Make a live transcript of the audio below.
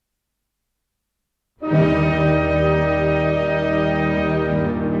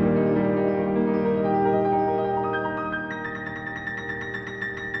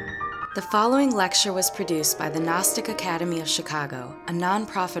following lecture was produced by the Gnostic Academy of Chicago, a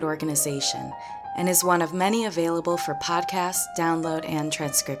nonprofit organization, and is one of many available for podcast, download, and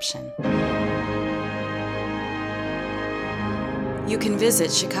transcription. You can visit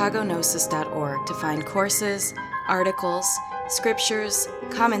chicagognosis.org to find courses, articles, scriptures,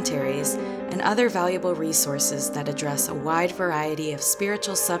 commentaries, and other valuable resources that address a wide variety of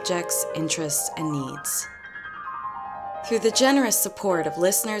spiritual subjects, interests, and needs. Through the generous support of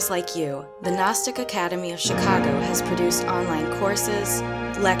listeners like you, the Gnostic Academy of Chicago has produced online courses,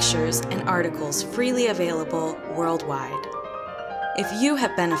 lectures, and articles freely available worldwide. If you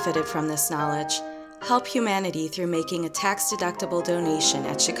have benefited from this knowledge, help humanity through making a tax-deductible donation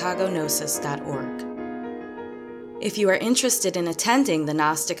at chicagognosis.org. If you are interested in attending the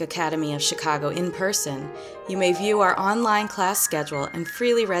Gnostic Academy of Chicago in person, you may view our online class schedule and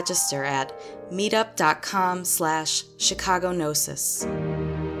freely register at meetup.com/chicagognosis.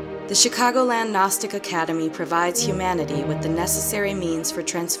 The Chicagoland Gnostic Academy provides humanity with the necessary means for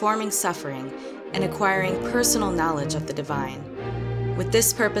transforming suffering and acquiring personal knowledge of the divine. With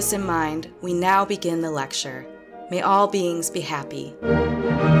this purpose in mind, we now begin the lecture. May all beings be happy.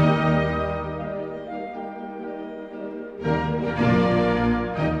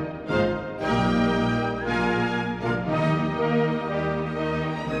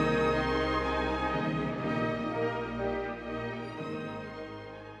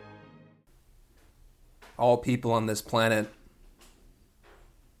 All people on this planet,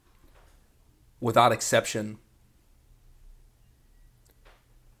 without exception,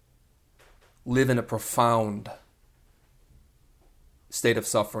 live in a profound state of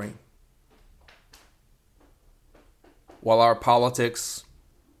suffering. While our politics,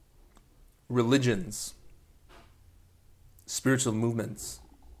 religions, spiritual movements,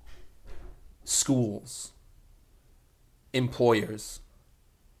 schools, employers,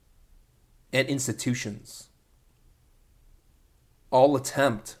 and institutions all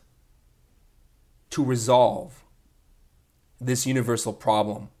attempt to resolve this universal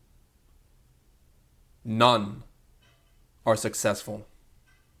problem, none are successful.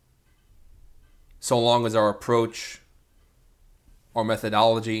 So long as our approach, our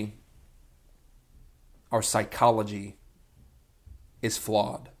methodology, our psychology is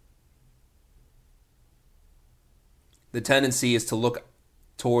flawed. The tendency is to look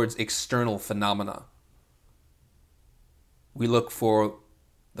towards external phenomena. We look for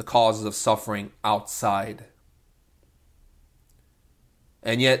the causes of suffering outside.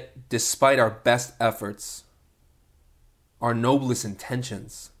 And yet, despite our best efforts, our noblest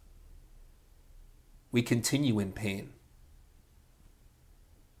intentions, we continue in pain.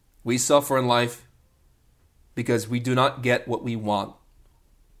 We suffer in life because we do not get what we want.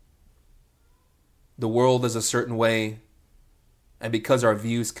 The world is a certain way, and because our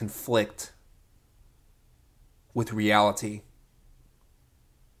views conflict with reality,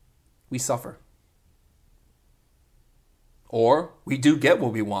 we suffer. Or we do get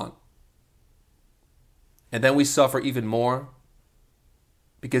what we want, and then we suffer even more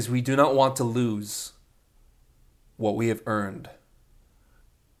because we do not want to lose what we have earned,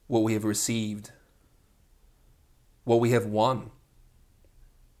 what we have received, what we have won,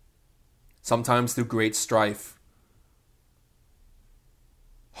 sometimes through great strife,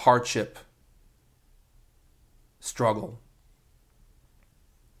 hardship, struggle.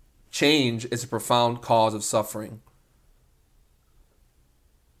 Change is a profound cause of suffering.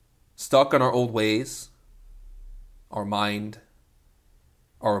 Stuck in our old ways, our mind,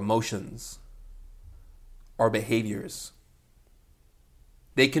 our emotions, our behaviors,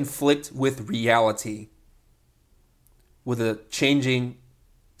 they conflict with reality, with a changing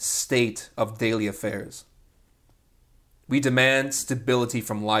state of daily affairs. We demand stability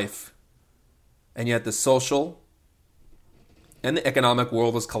from life, and yet the social and the economic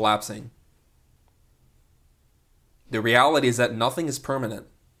world is collapsing. The reality is that nothing is permanent.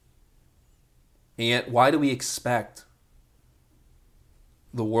 And yet, why do we expect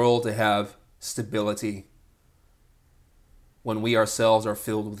the world to have stability when we ourselves are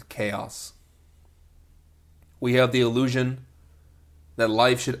filled with chaos? We have the illusion that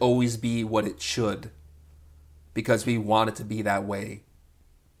life should always be what it should, because we want it to be that way.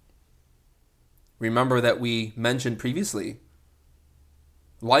 Remember that we mentioned previously,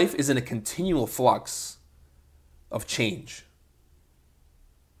 life is in a continual flux of change,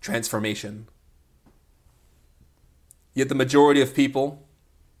 transformation. Yet the majority of people,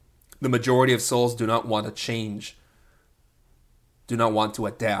 the majority of souls do not want to change, do not want to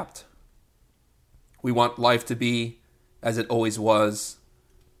adapt. We want life to be as it always was,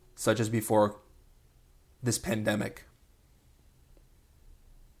 such as before this pandemic.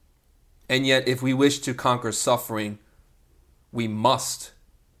 And yet, if we wish to conquer suffering, we must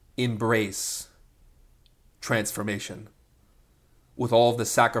embrace transformation with all of the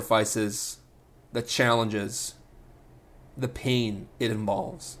sacrifices, the challenges, the pain it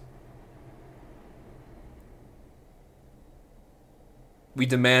involves. We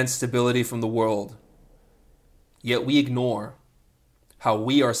demand stability from the world, yet we ignore how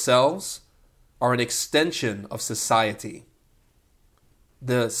we ourselves are an extension of society.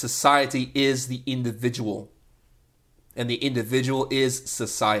 The society is the individual, and the individual is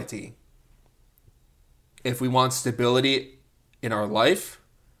society. If we want stability in our life,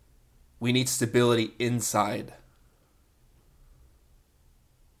 we need stability inside.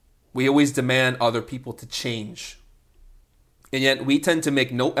 We always demand other people to change, and yet we tend to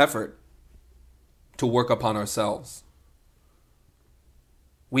make no effort to work upon ourselves.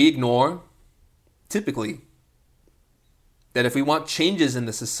 We ignore, typically, that if we want changes in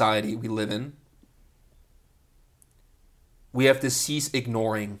the society we live in, we have to cease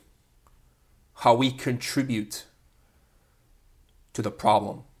ignoring how we contribute to the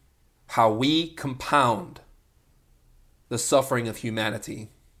problem, how we compound the suffering of humanity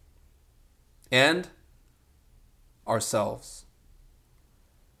and ourselves.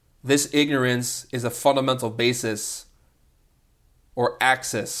 This ignorance is a fundamental basis or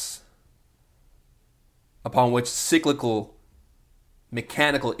axis upon which cyclical,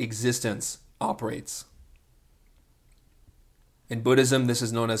 mechanical existence operates. In Buddhism, this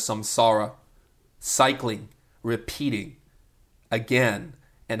is known as samsara, cycling, repeating, again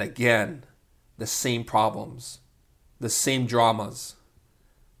and again, the same problems, the same dramas,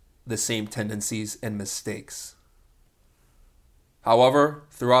 the same tendencies and mistakes. However,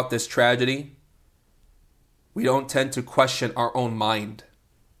 throughout this tragedy, we don't tend to question our own mind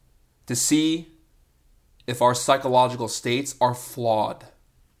to see if our psychological states are flawed,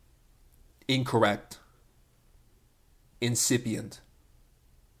 incorrect, incipient.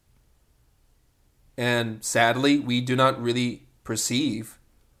 And sadly, we do not really perceive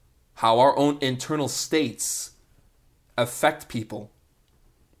how our own internal states affect people.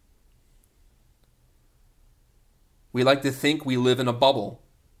 We like to think we live in a bubble.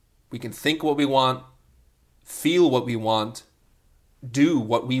 We can think what we want, feel what we want, do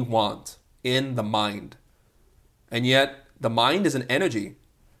what we want in the mind. And yet, the mind is an energy.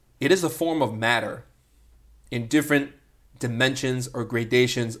 It is a form of matter in different dimensions or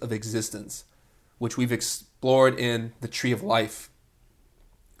gradations of existence, which we've explored in the Tree of Life.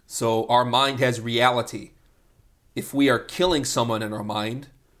 So our mind has reality. If we are killing someone in our mind,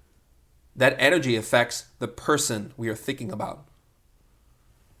 that energy affects the person we are thinking about.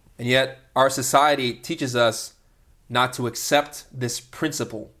 And yet, our society teaches us not to accept this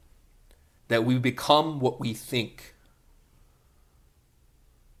principle that we become what we think.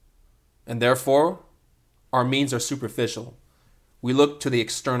 And therefore, our means are superficial. We look to the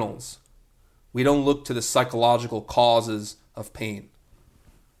externals. We don't look to the psychological causes of pain.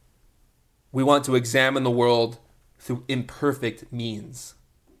 We want to examine the world through imperfect means,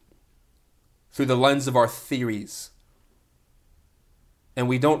 through the lens of our theories. And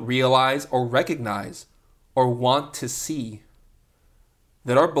we don't realize or recognize or want to see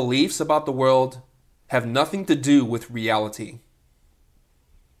that our beliefs about the world have nothing to do with reality.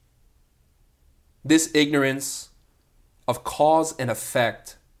 This ignorance of cause and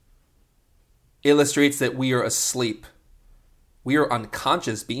effect illustrates that we are asleep. We are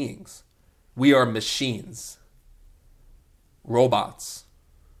unconscious beings. We are machines, robots.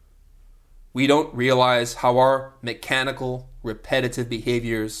 We don't realize how our mechanical, repetitive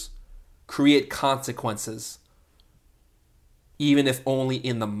behaviors create consequences, even if only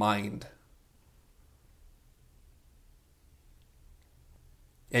in the mind.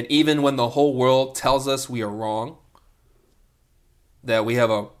 And even when the whole world tells us we are wrong, that we have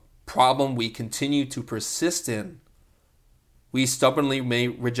a problem we continue to persist in, we stubbornly may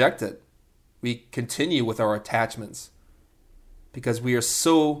reject it. We continue with our attachments because we are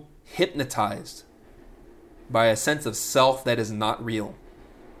so hypnotized by a sense of self that is not real.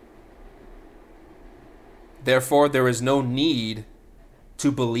 Therefore, there is no need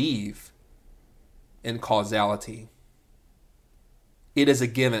to believe in causality. It is a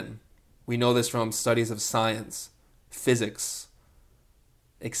given. We know this from studies of science, physics,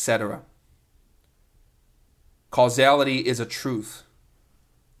 etc. Causality is a truth.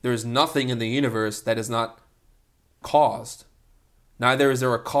 There is nothing in the universe that is not caused. Neither is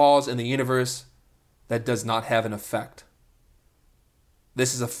there a cause in the universe that does not have an effect.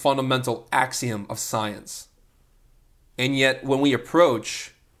 This is a fundamental axiom of science. And yet, when we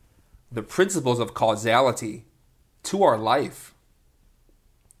approach the principles of causality to our life,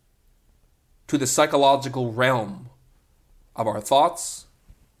 to the psychological realm of our thoughts,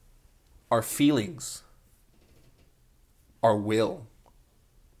 our feelings, our will.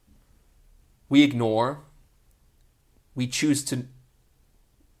 We ignore, we choose to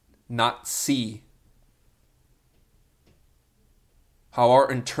not see how our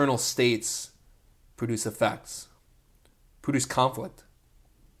internal states produce effects, produce conflict.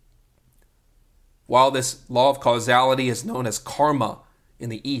 While this law of causality is known as karma in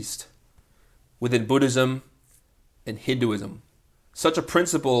the East, within Buddhism and Hinduism, such a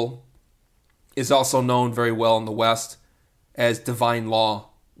principle is also known very well in the West as divine law,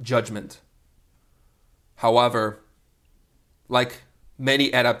 judgment. However, like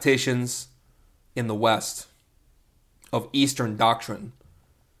many adaptations in the West of Eastern doctrine,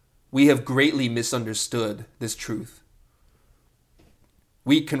 we have greatly misunderstood this truth.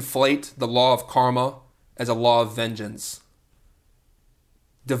 We conflate the law of karma as a law of vengeance,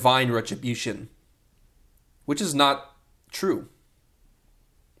 divine retribution, which is not true.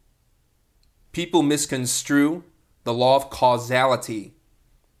 People misconstrue the law of causality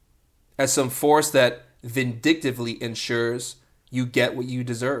as some force that vindictively ensures you get what you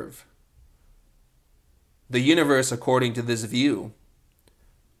deserve. The universe, according to this view,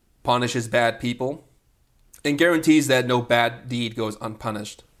 punishes bad people and guarantees that no bad deed goes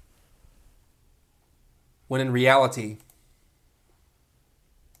unpunished. When in reality,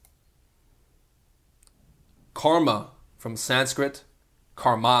 karma, from Sanskrit,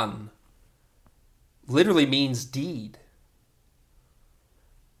 karman, literally means deed,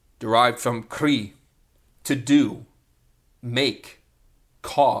 derived from kri, to do, make,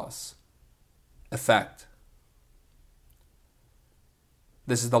 cause, effect.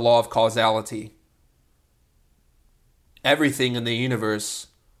 This is the law of causality. Everything in the universe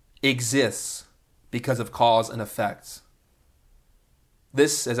exists because of cause and effects.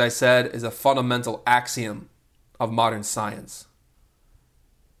 This, as I said, is a fundamental axiom of modern science.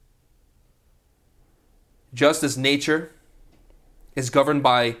 Just as nature is governed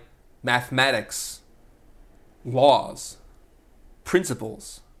by mathematics, laws,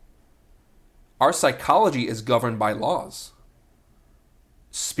 principles, our psychology is governed by laws,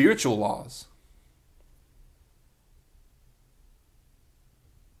 spiritual laws.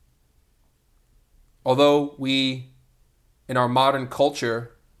 Although we, in our modern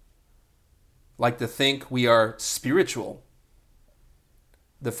culture, like to think we are spiritual,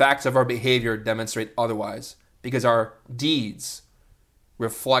 the facts of our behavior demonstrate otherwise, because our deeds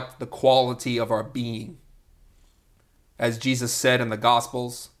reflect the quality of our being. As Jesus said in the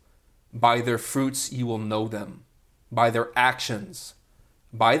Gospels, by their fruits you will know them, by their actions,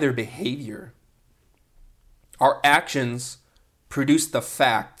 by their behavior. Our actions produce the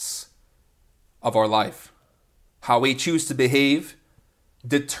facts of our life. How we choose to behave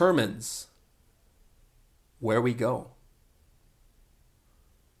determines where we go.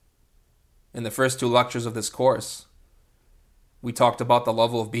 In the first two lectures of this course, we talked about the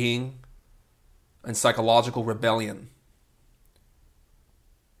level of being and psychological rebellion.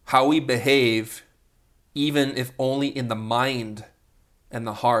 How we behave, even if only in the mind and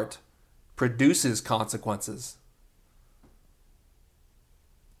the heart, produces consequences.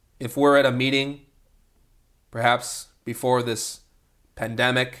 If we're at a meeting, perhaps before this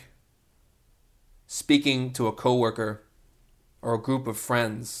pandemic, speaking to a coworker or a group of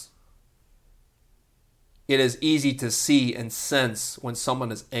friends, it is easy to see and sense when someone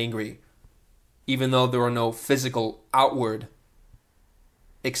is angry, even though there are no physical outward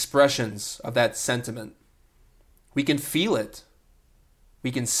expressions of that sentiment. We can feel it.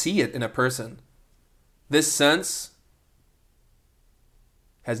 We can see it in a person. This sense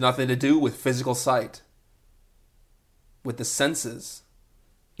has nothing to do with physical sight, with the senses.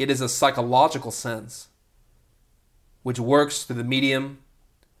 It is a psychological sense which works through the medium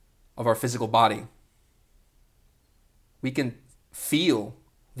of our physical body. We can feel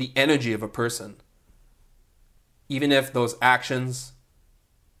the energy of a person, even if those actions,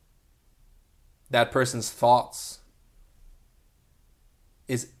 that person's thoughts,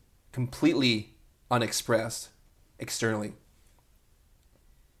 is completely unexpressed externally.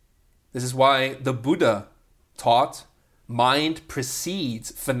 This is why the Buddha taught mind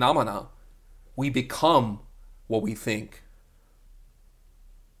precedes phenomena. We become what we think.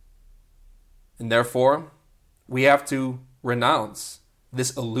 And therefore, we have to renounce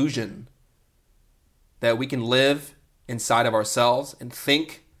this illusion that we can live inside of ourselves and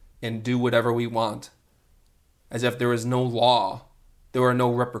think and do whatever we want, as if there is no law, there are no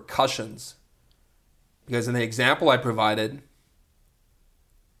repercussions. Because in the example I provided,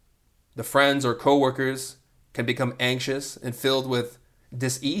 the friends or coworkers can become anxious and filled with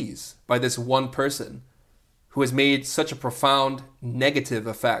dis-ease by this one person who has made such a profound negative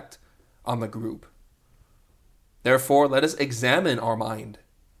effect on the group. Therefore, let us examine our mind.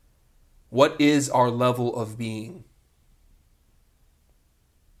 What is our level of being?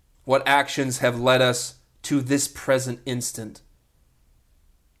 What actions have led us to this present instant?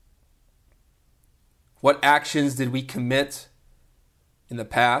 What actions did we commit in the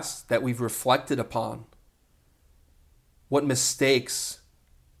past that we've reflected upon? What mistakes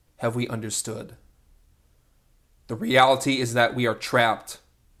have we understood? The reality is that we are trapped.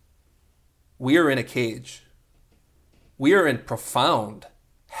 We are in a cage. We are in profound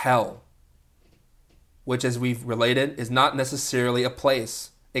hell, which, as we've related, is not necessarily a place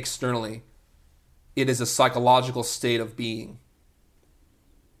externally. It is a psychological state of being.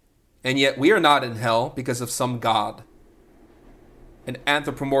 And yet we are not in hell because of some god, an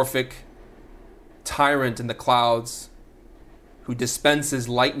anthropomorphic tyrant in the clouds who dispenses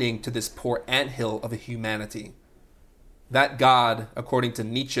lightning to this poor anthill of a humanity. That God, according to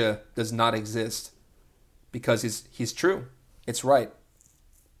Nietzsche, does not exist because he's true. It's right.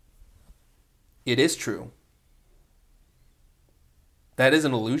 It is true. That is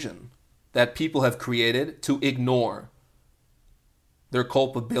an illusion that people have created to ignore their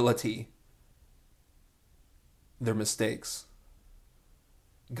culpability, their mistakes.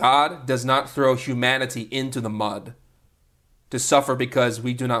 God does not throw humanity into the mud to suffer because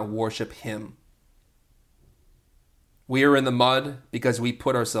we do not worship him. We are in the mud because we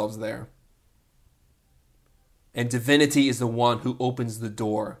put ourselves there. And divinity is the one who opens the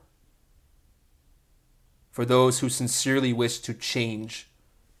door for those who sincerely wish to change,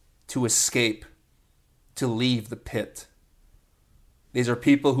 to escape, to leave the pit. These are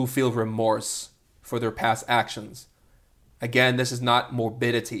people who feel remorse for their past actions. Again, this is not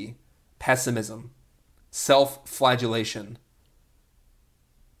morbidity, pessimism, self-flagellation,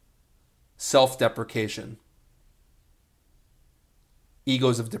 self-deprecation,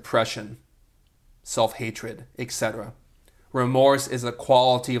 egos of depression, self-hatred, etc. Remorse is a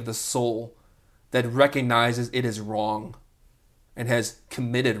quality of the soul that recognizes it is wrong and has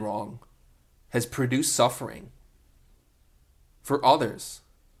committed wrong, has produced suffering for others.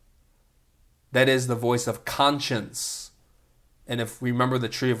 That is the voice of conscience. And if we remember the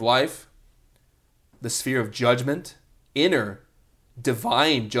tree of life, the sphere of judgment, inner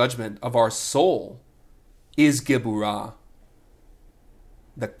divine judgment of our soul is Geburah,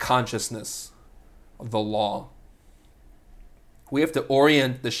 the consciousness of the law. We have to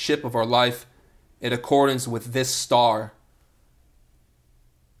orient the ship of our life in accordance with this star,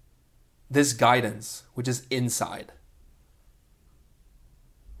 this guidance, which is inside.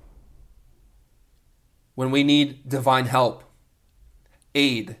 When we need divine help,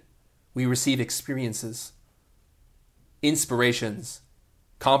 aid, we receive experiences, inspirations,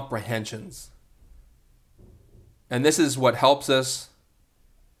 comprehensions. And this is what helps us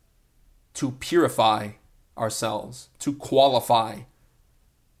to purify ourselves, to qualify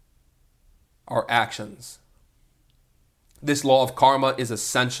our actions. This law of karma is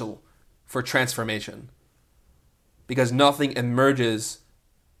essential for transformation because nothing emerges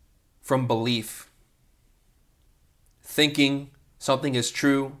from belief. Thinking something is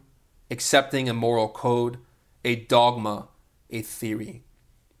true, accepting a moral code, a dogma, a theory.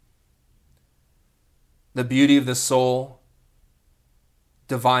 The beauty of the soul,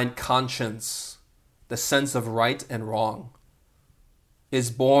 divine conscience, the sense of right and wrong, is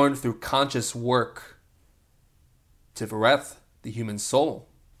born through conscious work to Tifereth, the human soul,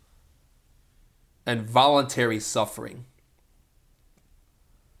 and voluntary suffering,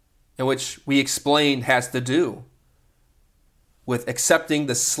 in which we explained has to do with accepting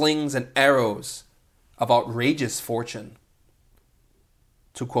the slings and arrows of outrageous fortune,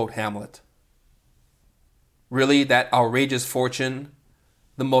 to quote Hamlet. Really, that outrageous fortune,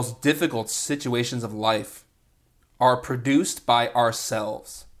 the most difficult situations of life, are produced by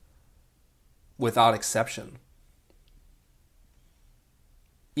ourselves, without exception.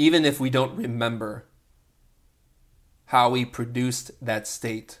 Even if we don't remember how we produced that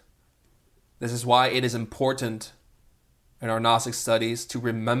state. This is why it is important in our Gnostic studies to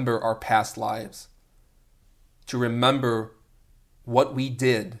remember our past lives, to remember what we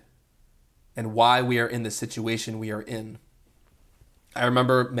did and why we are in the situation we are in. I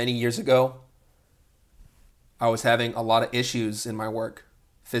remember many years ago, I was having a lot of issues in my work,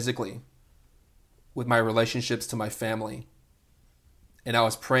 physically, with my relationships to my family. And I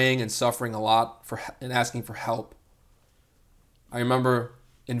was praying and suffering a lot and asking for help. I remember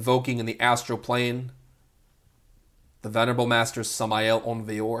invoking in the astral plane the Venerable Master Samael On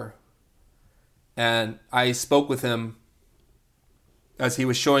Veor. And I spoke with him as he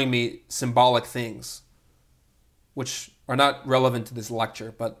was showing me symbolic things, which are not relevant to this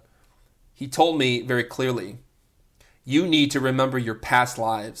lecture, but he told me very clearly, you need to remember your past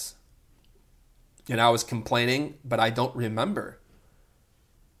lives. And I was complaining, but I don't remember.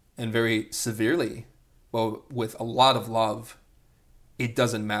 And very severely, but with a lot of love, it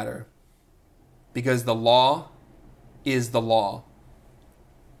doesn't matter. Because the law is the law.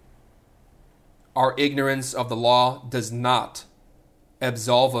 Our ignorance of the law does not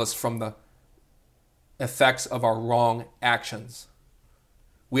absolve us from the effects of our wrong actions.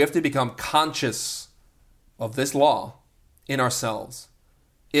 We have to become conscious of this law in ourselves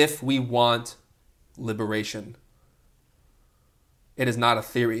if we want liberation. It is not a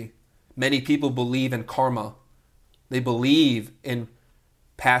theory. Many people believe in karma. They believe in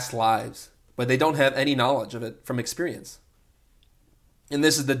past lives, but they don't have any knowledge of it from experience. And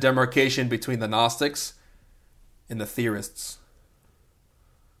this is the demarcation between the Gnostics and the theorists.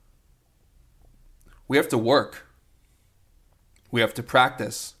 We have to work. We have to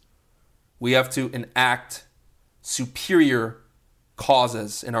practice. We have to enact superior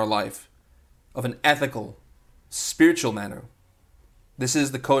causes in our life of an ethical, spiritual manner. This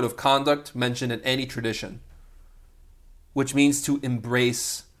is the code of conduct mentioned in any tradition, which means to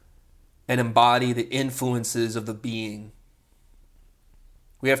embrace and embody the influences of the being.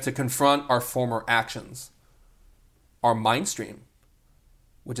 We have to confront our former actions, our mind stream,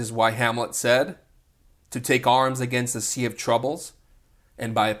 which is why Hamlet said, to take arms against the sea of troubles,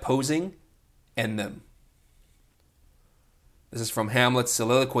 and by opposing, end them. This is from Hamlet's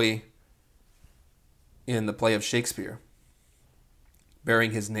soliloquy in the play of Shakespeare,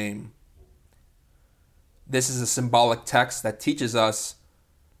 bearing his name. This is a symbolic text that teaches us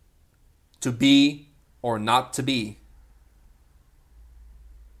to be or not to be.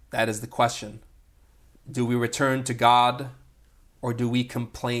 That is the question. Do we return to God or do we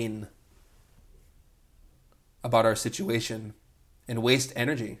complain about our situation and waste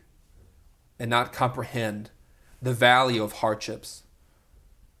energy and not comprehend the value of hardships,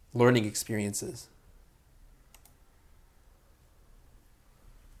 learning experiences?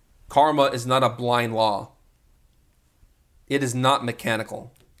 Karma is not a blind law. It is not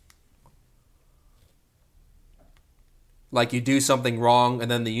mechanical. Like you do something wrong and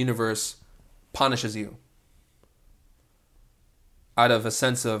then the universe punishes you out of a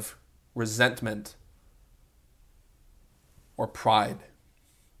sense of resentment or pride.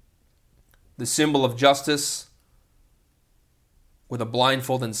 The symbol of justice with a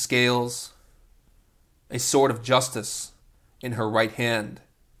blindfold and scales, a sword of justice in her right hand,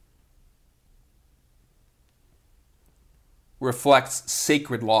 reflects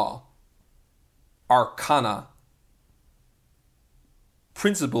sacred law, arcana,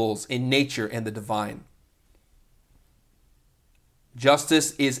 principles in nature and the divine.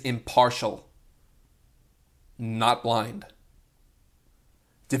 Justice is impartial, not blind.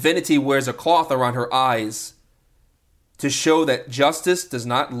 Divinity wears a cloth around her eyes to show that justice does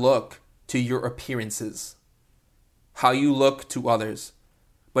not look to your appearances, how you look to others,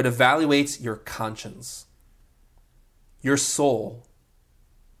 but evaluates your conscience, your soul,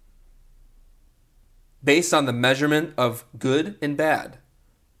 based on the measurement of good and bad,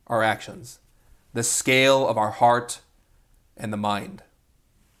 our actions, the scale of our heart and the mind.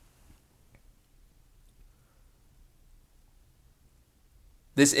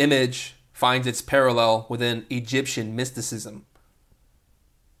 This image finds its parallel within Egyptian mysticism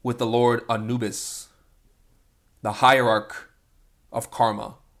with the Lord Anubis, the hierarch of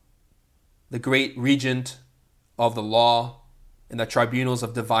karma, the great regent of the law and the tribunals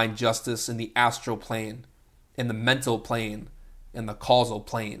of divine justice in the astral plane, in the mental plane, and the causal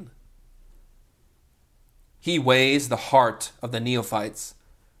plane. He weighs the heart of the neophytes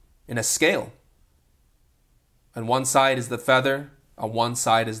in a scale. On one side is the feather, on one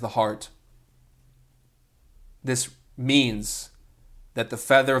side is the heart. This means that the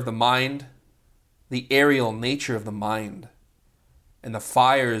feather of the mind, the aerial nature of the mind, and the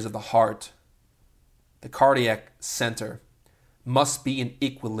fires of the heart, the cardiac center, must be in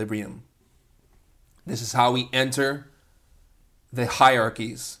equilibrium. This is how we enter the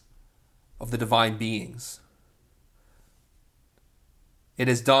hierarchies of the divine beings. It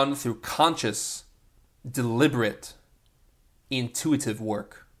is done through conscious, deliberate, intuitive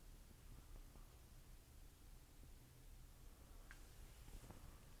work.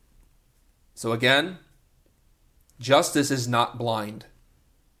 So again, justice is not blind.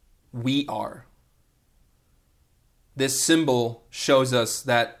 We are. This symbol shows us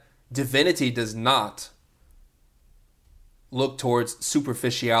that divinity does not look towards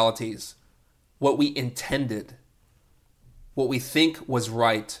superficialities, what we intended, what we think was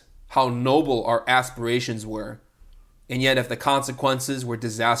right, how noble our aspirations were. And yet if the consequences were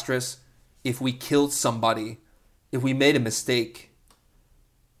disastrous, if we killed somebody, if we made a mistake,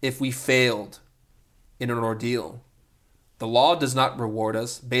 if we failed in an ordeal, the law does not reward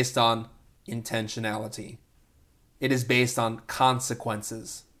us based on intentionality. It is based on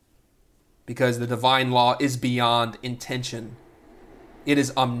consequences, because the divine law is beyond intention. It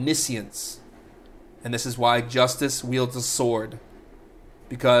is omniscience. And this is why justice wields a sword,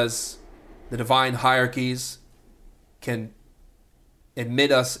 because the divine hierarchies can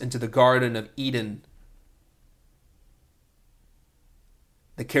admit us into the Garden of Eden.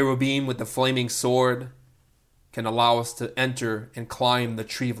 The cherubim with the flaming sword can allow us to enter and climb the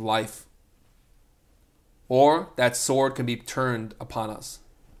tree of life. Or that sword can be turned upon us.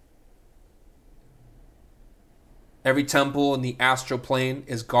 Every temple in the astral plane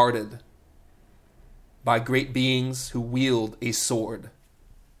is guarded by great beings who wield a sword.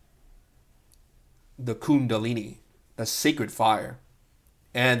 The Kundalini, the sacred fire.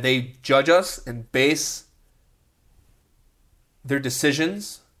 And they judge us and base their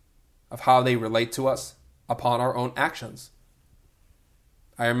decisions of how they relate to us upon our own actions.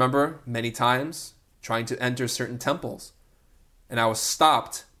 I remember many times trying to enter certain temples, and I was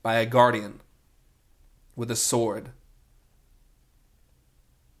stopped by a guardian with a sword.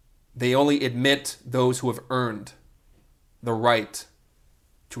 They only admit those who have earned the right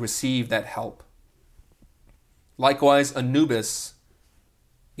to receive that help. Likewise, Anubis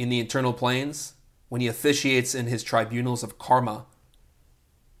in the internal planes, when he officiates in his tribunals of karma,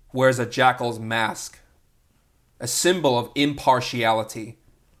 wears a jackal's mask, a symbol of impartiality,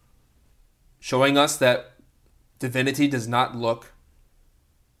 showing us that divinity does not look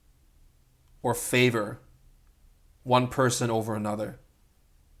or favor one person over another.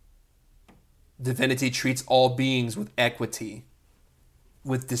 Divinity treats all beings with equity,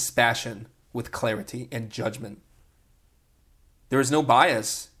 with dispassion, with clarity and judgment. There is no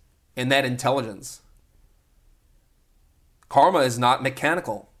bias in that intelligence. Karma is not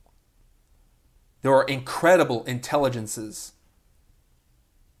mechanical. There are incredible intelligences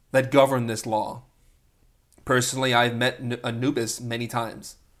that govern this law. Personally, I've met Anubis many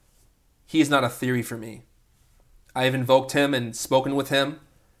times. He is not a theory for me. I have invoked him and spoken with him,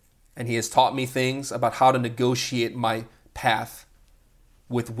 and he has taught me things about how to negotiate my path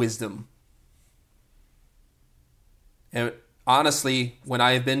with wisdom. And honestly, when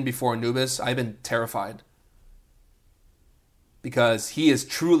I have been before Anubis, I've been terrified, because he is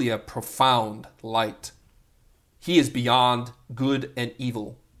truly a profound light. He is beyond good and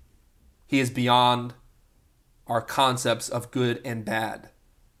evil. He is beyond our concepts of good and bad,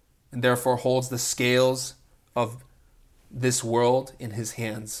 and therefore holds the scales of this world in his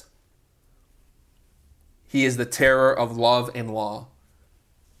hands. He is the terror of love and law,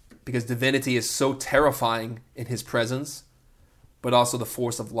 because divinity is so terrifying in his presence, but also the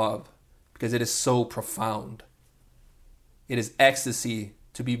force of love, because it is so profound. It is ecstasy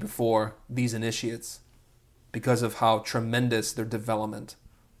to be before these initiates because of how tremendous their development.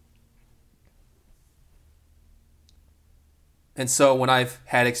 And so when I've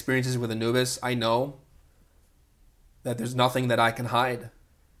had experiences with Anubis, I know that there's nothing that I can hide.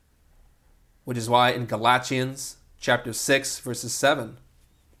 Which is why in Galatians chapter 6, verses 7,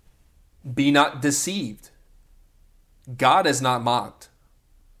 be not deceived. God is not mocked.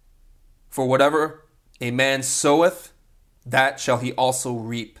 For whatever a man soweth, that shall he also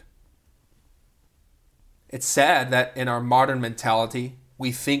reap. It's sad that in our modern mentality,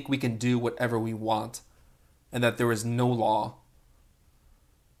 we think we can do whatever we want and that there is no law.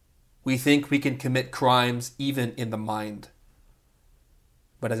 We think we can commit crimes even in the mind.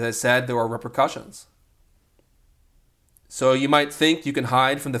 But as I said, there are repercussions. So you might think you can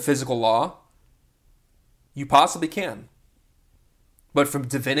hide from the physical law. You possibly can. But from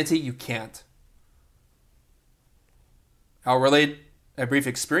divinity, you can't. I'll relate a brief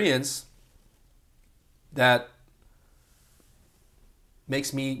experience that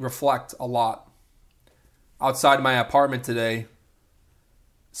makes me reflect a lot. Outside my apartment today,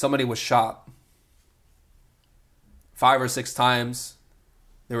 somebody was shot 5 or 6 times.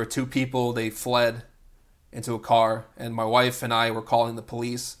 There were 2 people, they fled into a car, and my wife and I were calling the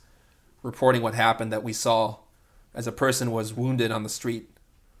police, reporting what happened, that we saw as a person was wounded on the street,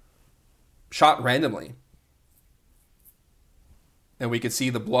 shot randomly. And we could see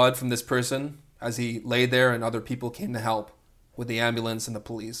the blood from this person as he lay there, and other people came to help with the ambulance and the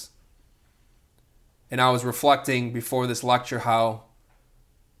police. And I was reflecting before this lecture how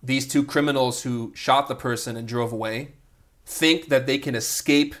these 2 criminals who shot the person and drove away think that they can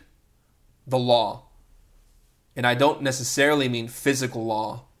escape the law. And I don't necessarily mean physical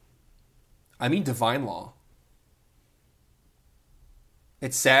law. I mean divine law.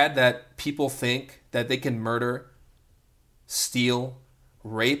 It's sad that people think that they can murder, steal,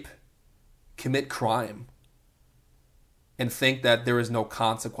 rape, commit crime, and think that there is no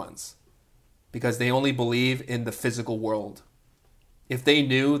consequence because they only believe in the physical world. If they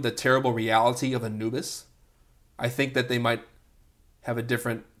knew the terrible reality of Anubis, I think that they might have a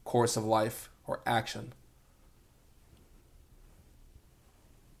different course of life or action.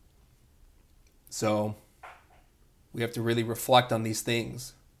 So we have to really reflect on these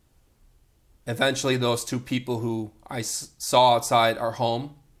things. Eventually, those two people who I saw outside our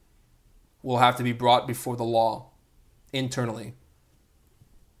home will have to be brought before the law internally.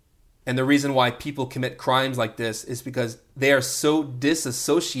 And the reason why people commit crimes like this is because they are so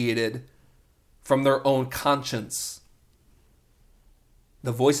disassociated from their own conscience.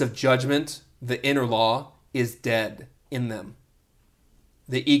 The voice of judgment, the inner law, is dead in them.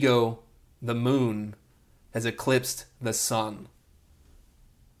 The ego, the moon, has eclipsed the sun.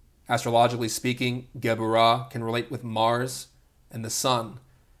 Astrologically speaking, Geburah can relate with Mars and the sun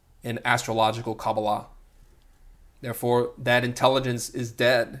in astrological Kabbalah. Therefore, that intelligence is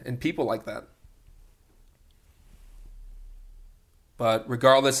dead in people like that. But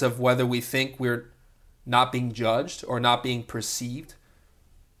regardless of whether we think we're not being judged or not being perceived,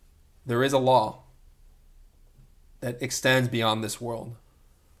 there is a law that extends beyond this world.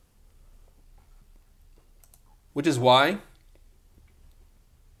 Which is why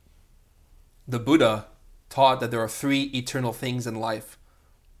the Buddha taught that there are three eternal things in life: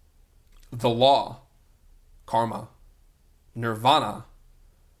 the law, karma, nirvana,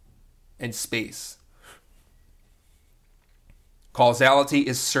 and space. Causality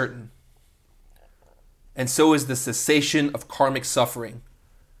is certain, and so is the cessation of karmic suffering,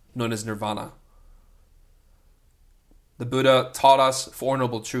 known as nirvana. The Buddha taught us Four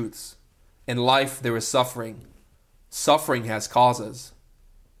Noble Truths. In life, there is suffering. Suffering has causes.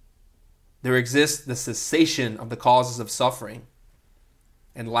 There exists the cessation of the causes of suffering.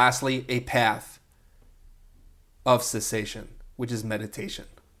 And lastly, a path of cessation, which is meditation.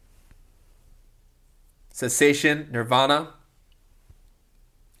 Cessation, nirvana,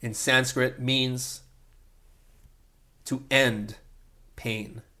 in Sanskrit means to end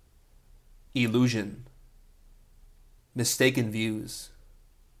pain, illusion, mistaken views,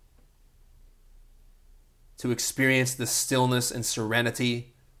 to experience the stillness and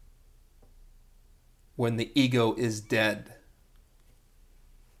serenity when the ego is dead,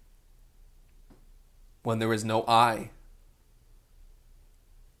 when there is no I.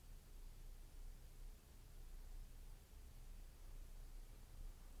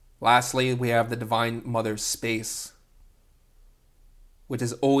 Lastly, we have the Divine Mother space, which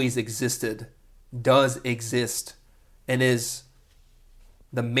has always existed, does exist, and is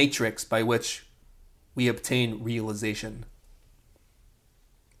the matrix by which we obtain realization.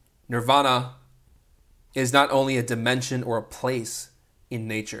 Nirvana is not only a dimension or a place in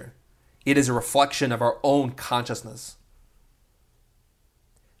nature, it is a reflection of our own consciousness.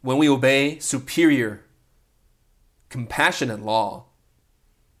 When we obey superior, compassionate law,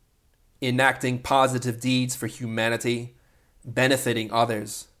 enacting positive deeds for humanity, benefiting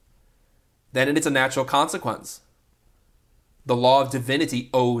others, then it is a natural consequence. The law of divinity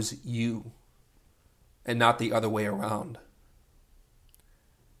owes you, and not the other way around.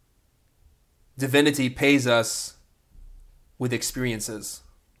 Divinity pays us with experiences.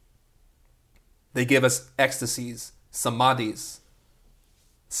 They give us ecstasies, samadhis,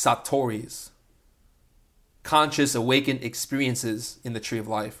 satoris, conscious awakened experiences in the tree of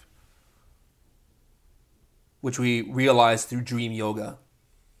life, which we realize through dream yoga.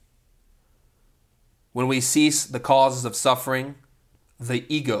 When we cease the causes of suffering, the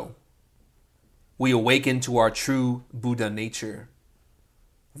ego, we awaken to our true Buddha nature,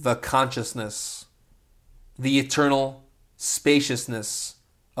 the consciousness, the eternal spaciousness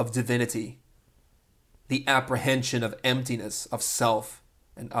of divinity, the apprehension of emptiness of self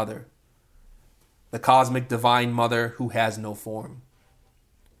and other, the cosmic Divine Mother who has no form.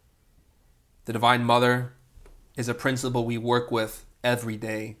 The Divine Mother is a principle we work with every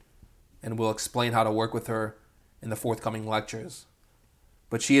day, and we'll explain how to work with her in the forthcoming lectures.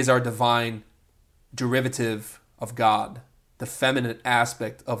 But she is our divine derivative of God, the feminine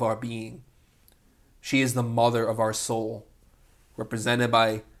aspect of our being. She is the mother of our soul, represented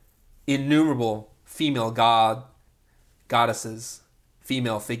by innumerable female goddesses,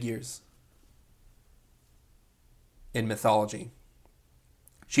 female figures in mythology.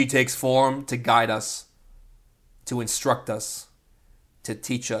 She takes form to guide us, to instruct us, to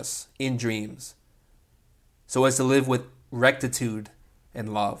teach us in dreams, so as to live with rectitude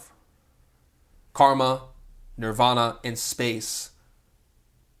and love. Karma, nirvana, and space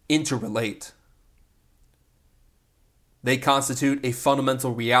interrelate. They constitute a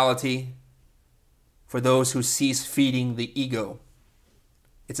fundamental reality for those who cease feeding the ego.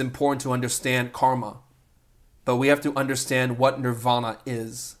 It's important to understand karma, but we have to understand what nirvana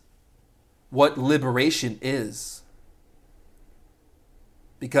is, what liberation is.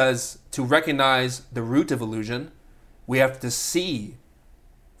 Because to recognize the root of illusion, we have to see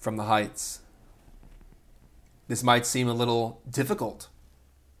from the heights. This might seem a little difficult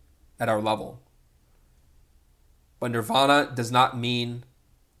at our level, but nirvana does not mean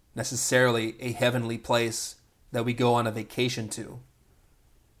necessarily a heavenly place that we go on a vacation to.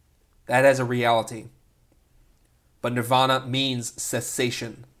 That has a reality. But nirvana means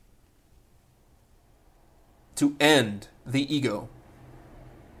cessation. To end the ego.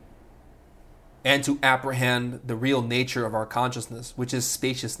 And to apprehend the real nature of our consciousness, which is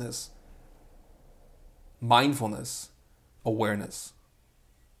spaciousness, mindfulness, awareness.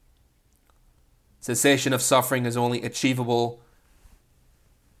 Cessation of suffering is only achievable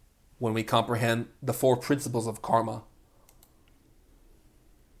when we comprehend the four principles of karma.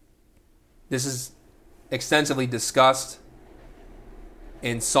 This is extensively discussed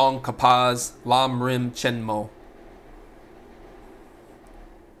in Tsongkhapa's Lam Rim Chenmo,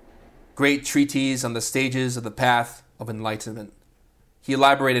 great treatise on the stages of the path of enlightenment. He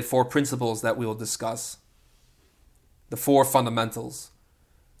elaborated four principles that we will discuss. The four fundamentals,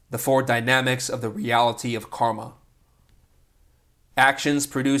 the four dynamics of the reality of karma. Actions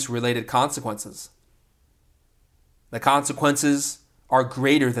produce related consequences. The consequences are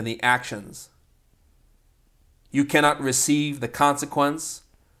greater than the actions. You cannot receive the consequence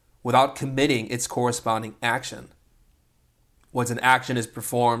without committing its corresponding action. Once an action is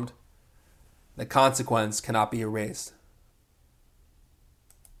performed, the consequence cannot be erased.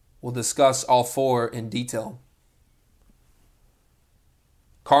 We'll discuss all four in detail.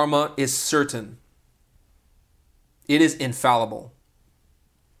 Karma is certain. It is infallible.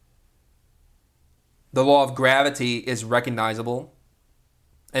 The law of gravity is recognizable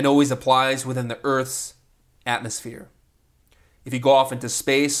and always applies within the Earth's atmosphere. If you go off into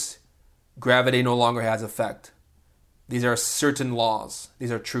space, gravity no longer has effect. These are certain laws.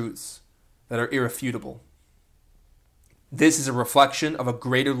 These are truths that are irrefutable. This is a reflection of a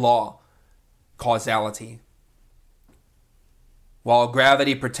greater law, causality. While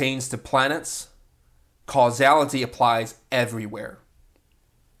gravity pertains to planets, causality applies everywhere.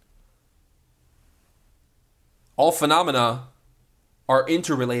 All phenomena are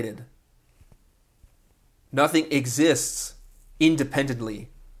interrelated. Nothing exists independently,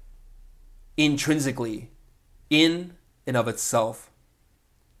 intrinsically, in and of itself.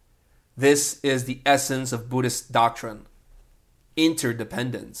 This is the essence of Buddhist doctrine: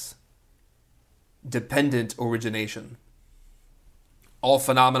 interdependence, dependent origination. All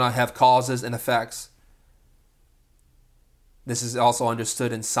phenomena have causes and effects. This is also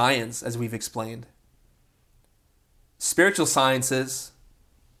understood in science, as we've explained. Spiritual sciences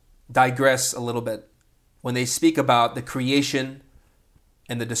digress a little bit when they speak about the creation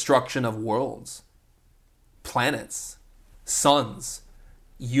and the destruction of worlds, planets, suns,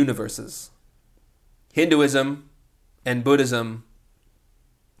 universes. Hinduism and Buddhism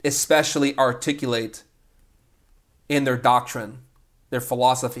especially articulate in their doctrine, their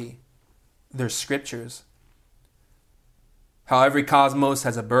philosophy, their scriptures, how every cosmos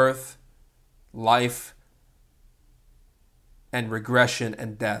has a birth, life, and regression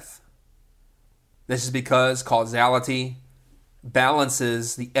and death. This is because causality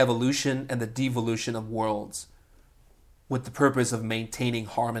balances the evolution and the devolution of worlds with the purpose of maintaining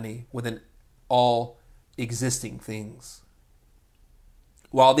harmony within all existing things.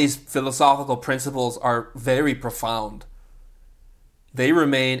 While these philosophical principles are very profound, they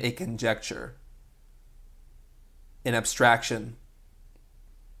remain a conjecture, an abstraction,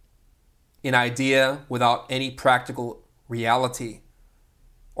 an idea without any practical reality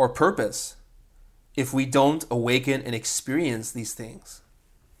or purpose if we don't awaken and experience these things.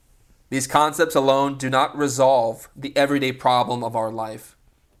 These concepts alone do not resolve the everyday problem of our life,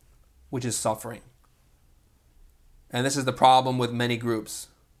 which is suffering. And this is the problem with many groups,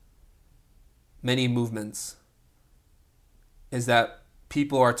 many movements, is that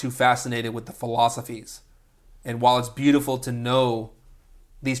people are too fascinated with the philosophies. And while it's beautiful to know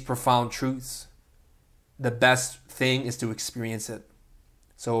these profound truths, the best thing is to experience it.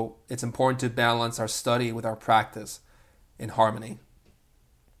 So it's important to balance our study with our practice in harmony.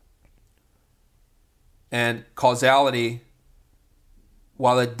 And causality,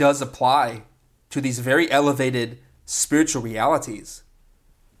 while it does apply to these very elevated spiritual realities,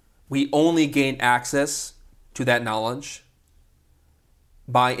 we only gain access to that knowledge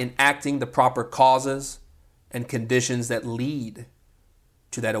by enacting the proper causes and conditions that lead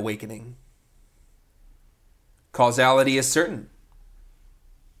to that awakening. Causality is certain.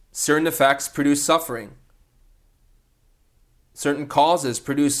 Certain effects produce suffering. Certain causes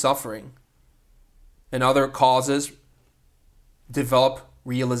produce suffering. And other causes develop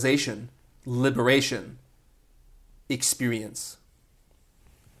realization, liberation, experience.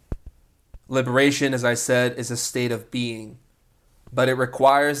 Liberation, as I said, is a state of being, but it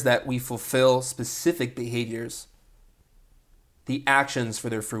requires that we fulfill specific behaviors, the actions for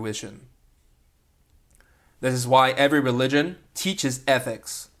their fruition. This is why every religion teaches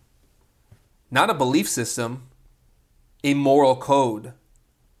ethics, not a belief system, a moral code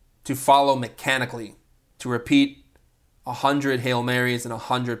to follow mechanically, to repeat 100 Hail Marys and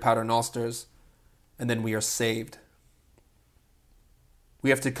 100 Paternosters, and then we are saved. We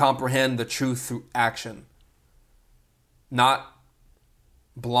have to comprehend the truth through action, not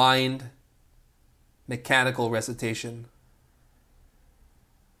blind, mechanical recitation.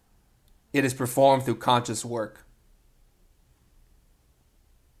 It is performed through conscious work.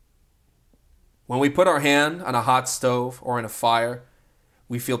 When we put our hand on a hot stove or in a fire,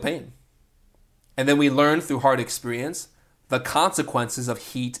 we feel pain. And then we learn through hard experience the consequences of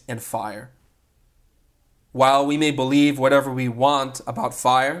heat and fire. While we may believe whatever we want about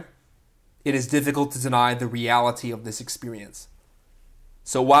fire, it is difficult to deny the reality of this experience.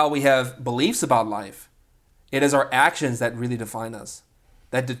 So while we have beliefs about life, it is our actions that really define us,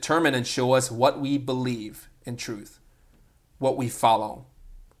 that determine and show us what we believe in truth, what we follow,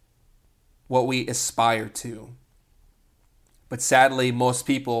 what we aspire to. But sadly, most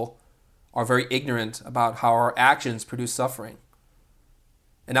people are very ignorant about how our actions produce suffering.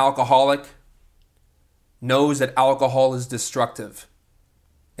 An alcoholic knows that alcohol is destructive,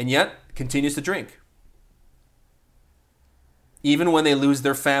 and yet continues to drink. Even when they lose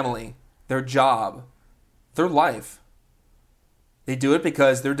their family, their job, their life, they do it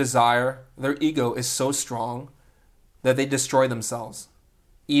because their desire, their ego is so strong that they destroy themselves,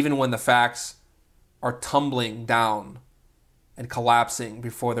 even when the facts are tumbling down and collapsing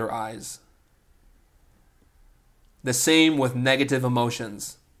before their eyes. The same with negative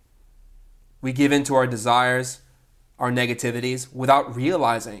emotions. We give in to our desires, our negativities, without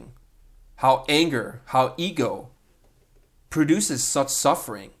realizing how anger, how ego produces such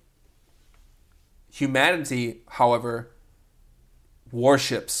suffering. Humanity, however,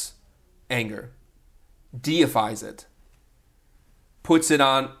 worships anger, deifies it, puts it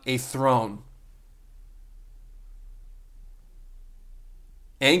on a throne.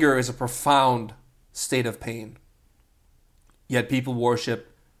 Anger is a profound state of pain, yet people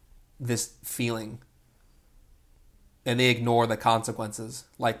worship this feeling, and they ignore the consequences,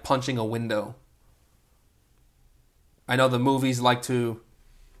 like punching a window. I know the movies like to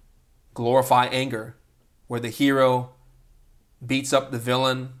glorify anger, where the hero beats up the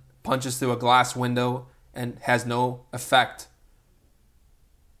villain, punches through a glass window, and has no effect.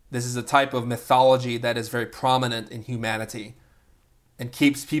 This is a type of mythology that is very prominent in humanity and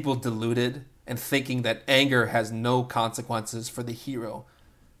keeps people deluded and thinking that anger has no consequences for the hero.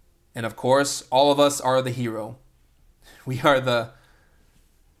 And of course, all of us are the hero. We are the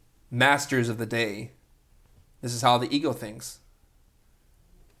masters of the day. This is how the ego thinks.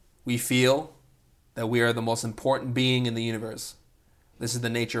 We feel that we are the most important being in the universe. This is the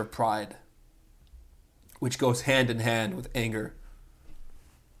nature of pride, which goes hand in hand with anger.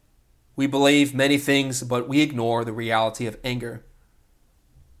 We believe many things, but we ignore the reality of anger.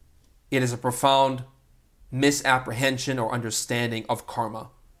 It is a profound misapprehension or understanding of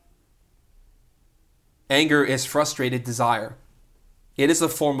karma. Anger is frustrated desire. It is a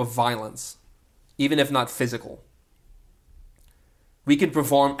form of violence, even if not physical. We can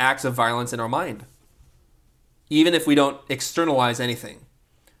perform acts of violence in our mind, even if we don't externalize anything.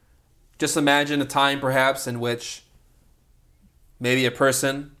 Just imagine a time perhaps in which maybe a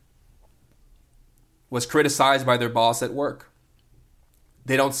person was criticized by their boss at work.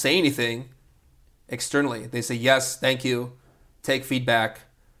 They don't say anything externally. They say, yes, thank you, take feedback.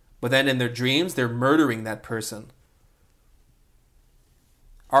 But then in their dreams, they're murdering that person.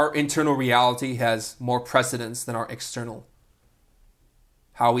 Our internal reality has more precedence than our external.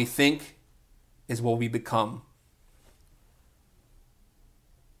 How we think is what we become.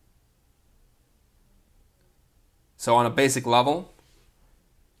 So on a basic level,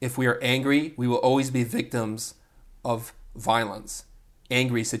 if we are angry, we will always be victims of violence,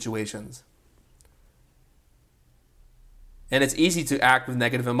 angry situations. And it's easy to act with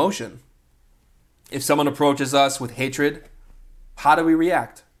negative emotion. If someone approaches us with hatred, how do we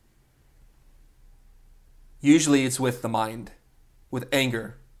react? Usually it's with the mind, with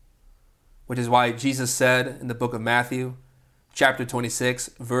anger, which is why Jesus said in the book of Matthew, chapter 26,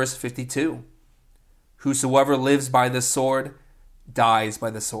 verse 52, "Whosoever lives by the sword dies by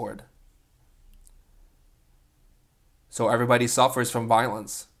the sword." So everybody suffers from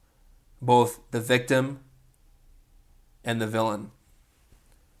violence, both the victim and the villain.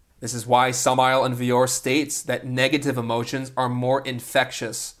 This is why Samael and Vior states that negative emotions are more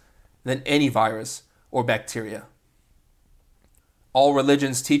infectious than any virus or bacteria. All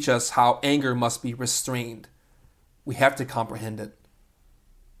religions teach us how anger must be restrained. We have to comprehend it.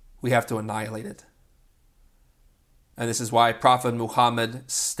 We have to annihilate it. And this is why Prophet Muhammad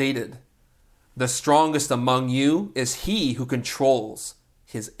stated, "The strongest among you is he who controls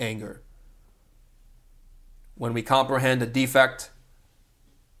his anger." When we comprehend a defect,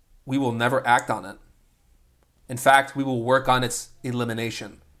 we will never act on it. In fact, we will work on its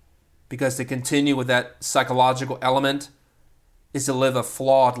elimination. Because to continue with that psychological element is to live a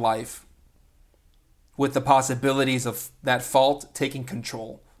flawed life with the possibilities of that fault taking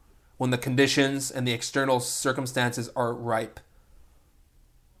control when the conditions and the external circumstances are ripe.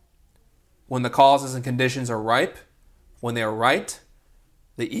 When the causes and conditions are ripe, when they are right,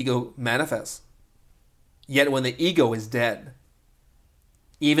 the ego manifests. Yet when the ego is dead,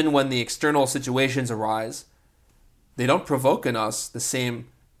 even when the external situations arise, they don't provoke in us the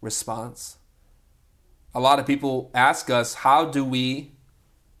same response. A lot of people ask us, how do we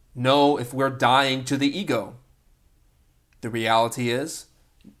know if we're dying to the ego? The reality is,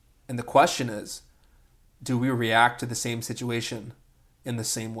 and the question is, do we react to the same situation in the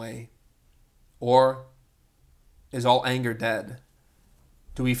same way? Or is all anger dead?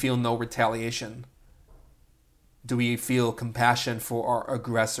 Do we feel no retaliation? Do we feel compassion for our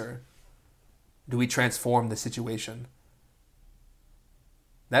aggressor? Do we transform the situation?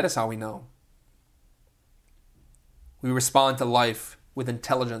 That is how we know. We respond to life with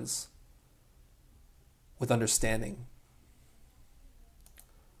intelligence, with understanding.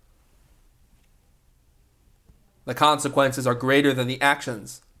 The consequences are greater than the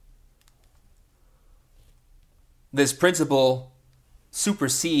actions. This principle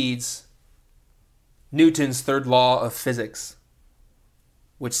supersedes Newton's third law of physics,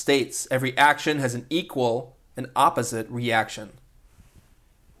 which states every action has an equal and opposite reaction.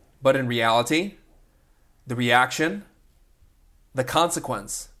 But in reality, the reaction, the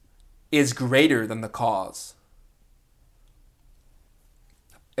consequence, is greater than the cause.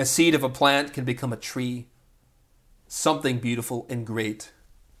 A seed of a plant can become a tree, something beautiful and great.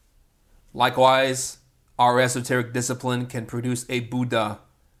 Likewise, our esoteric discipline can produce a Buddha,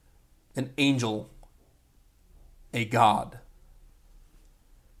 an angel, a God.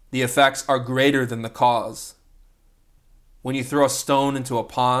 The effects are greater than the cause. When you throw a stone into a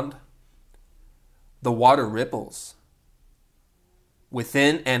pond, the water ripples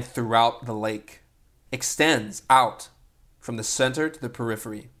within and throughout the lake, extends out from the center to the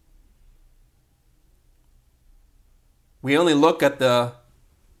periphery. We only look at the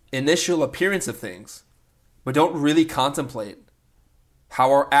initial appearance of things, but don't really contemplate how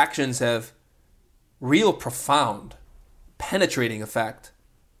our actions have real profound, penetrating effect.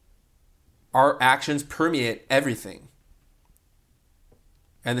 Our actions permeate everything.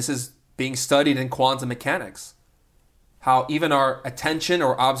 And this is being studied in quantum mechanics. How even our attention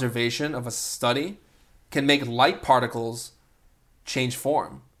or observation of a study can make light particles change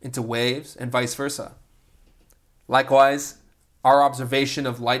form into waves and vice versa. Likewise, our observation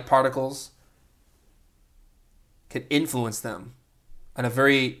of light particles can influence them on a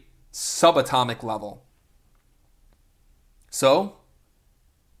very subatomic level. So,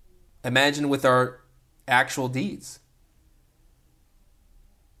 imagine with our actual deeds.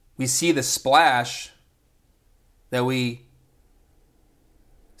 We see the splash that we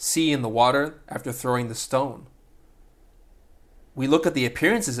see in the water after throwing the stone. We look at the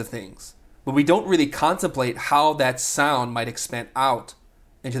appearances of things, but we don't really contemplate how that sound might expand out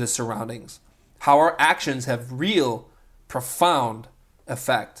into the surroundings, how our actions have real, profound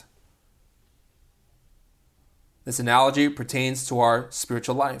effect. This analogy pertains to our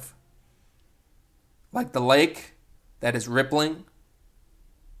spiritual life. Like the lake that is rippling,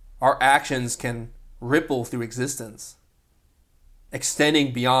 our actions can ripple through existence,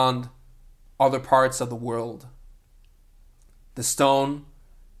 extending beyond other parts of the world. The stone,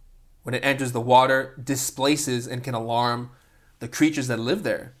 when it enters the water, displaces and can alarm the creatures that live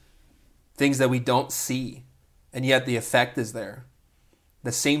there, things that we don't see, and yet the effect is there.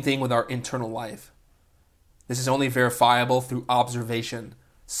 The same thing with our internal life. This is only verifiable through observation,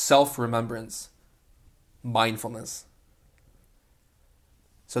 self-remembrance, mindfulness.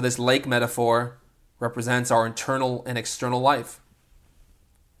 So this lake metaphor represents our internal and external life.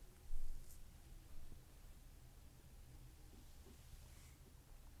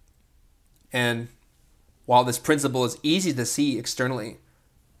 And while this principle is easy to see externally,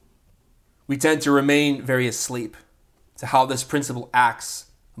 we tend to remain very asleep to how this principle acts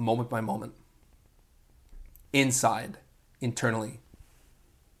moment by moment, inside, internally.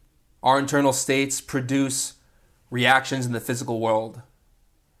 Our internal states produce reactions in the physical world.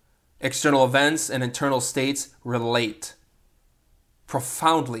 External events and internal states relate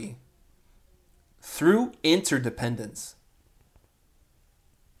profoundly through interdependence.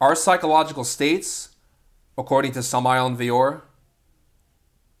 Our psychological states, according to Samael and Vior,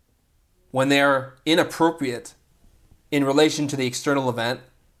 when they are inappropriate in relation to the external event,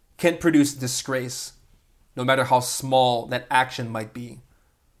 can produce disgrace, no matter how small that action might be.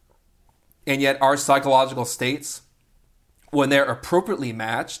 And yet our psychological states, when they're appropriately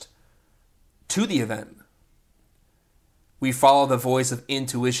matched to the event, we follow the voice of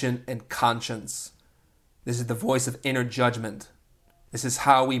intuition and conscience. This is the voice of inner judgment. This is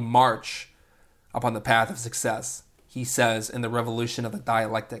how we march upon the path of success, he says in The Revolution of the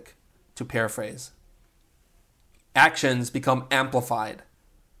Dialectic, to paraphrase. Actions become amplified.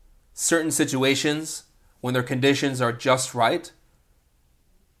 Certain situations, when their conditions are just right,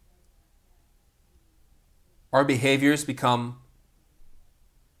 our behaviors become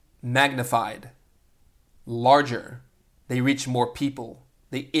magnified, larger. They reach more people.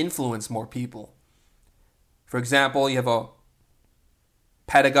 They influence more people. For example, you have a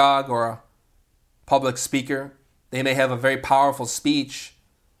pedagogue or a public speaker. They may have a very powerful speech,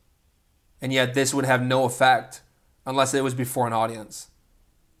 and yet this would have no effect unless it was before an audience,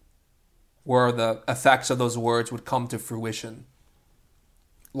 where the effects of those words would come to fruition.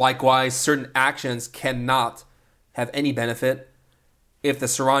 Likewise, certain actions cannot have any benefit if the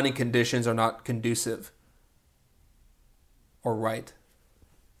surrounding conditions are not conducive or right.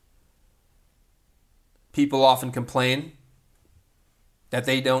 People often complain that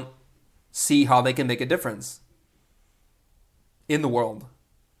they don't see how they can make a difference in the world.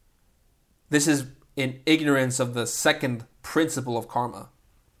 This is in ignorance of the second principle of karma.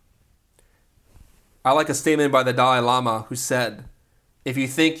 I like a statement by the Dalai Lama who said, if you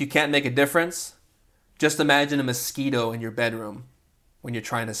think you can't make a difference, just imagine a mosquito in your bedroom when you're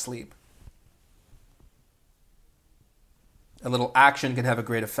trying to sleep. A little action can have a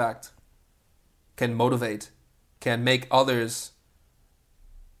great effect, can motivate, can make others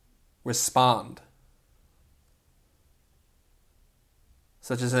respond.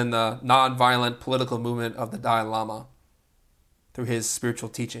 Such as in the non-violent political movement of the Dalai Lama through his spiritual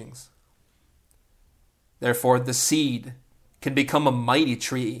teachings. Therefore, the seed can become a mighty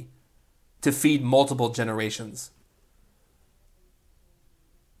tree to feed multiple generations.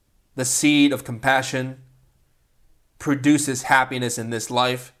 The seed of compassion produces happiness in this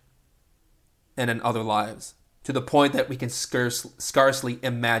life and in other lives, to the point that we can scarcely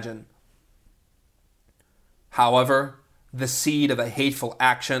imagine. However, the seed of a hateful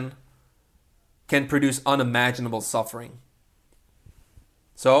action can produce unimaginable suffering.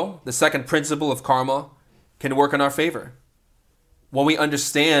 So, the second principle of karma can work in our favor when we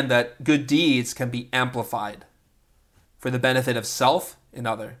understand that good deeds can be amplified for the benefit of self and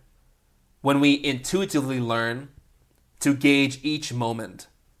other. When we intuitively learn to gauge each moment,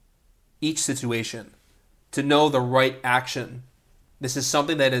 each situation, to know the right action. This is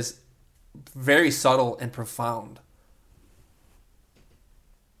something that is very subtle and profound.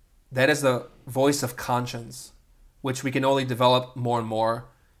 That is the voice of conscience, which we can only develop more and more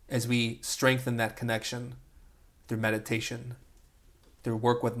as we strengthen that connection through meditation, through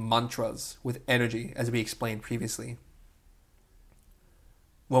work with mantras, with energy, as we explained previously.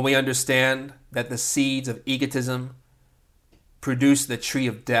 When we understand that the seeds of egotism produce the tree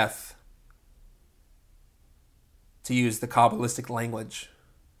of death, to use the Kabbalistic language,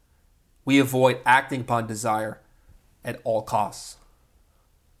 we avoid acting upon desire at all costs.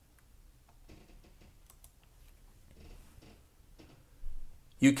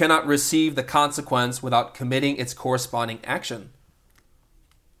 You cannot receive the consequence without committing its corresponding action.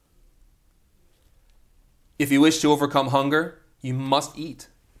 If you wish to overcome hunger, you must eat.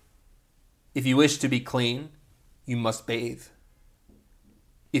 If you wish to be clean, you must bathe.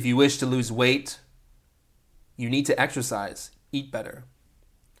 If you wish to lose weight, you need to exercise, eat better.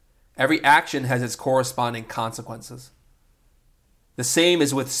 Every action has its corresponding consequences. The same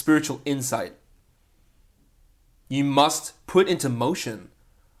is with spiritual insight. You must put into motion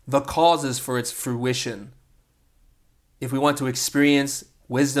the causes for its fruition if we want to experience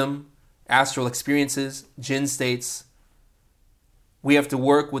wisdom astral experiences, jinn states. We have to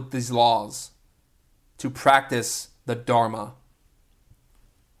work with these laws to practice the Dharma,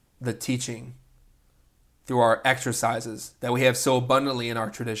 the teaching, through our exercises that we have so abundantly in our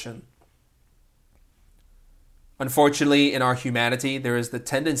tradition. Unfortunately, in our humanity, there is the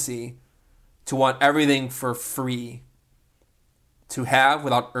tendency to want everything for free, to have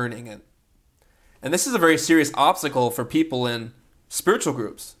without earning it. And this is a very serious obstacle for people in spiritual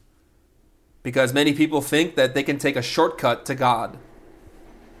groups, because many people think that they can take a shortcut to God.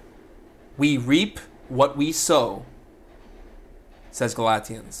 We reap what we sow, says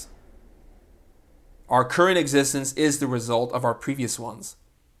Galatians. Our current existence is the result of our previous ones.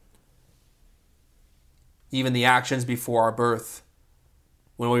 Even the actions before our birth,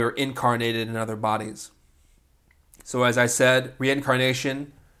 when we were incarnated in other bodies. So as I said,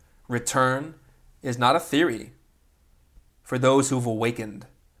 reincarnation, return, is not a theory for those who've awakened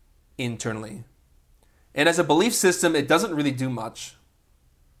internally. And as a belief system, it doesn't really do much.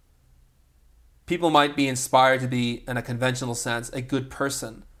 People might be inspired to be, in a conventional sense, a good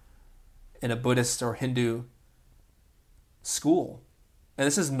person in a Buddhist or Hindu school. And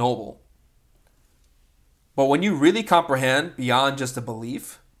this is noble. But when you really comprehend beyond just a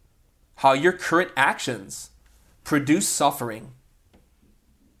belief, how your current actions produce suffering,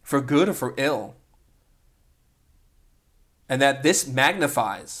 for good or for ill, and that this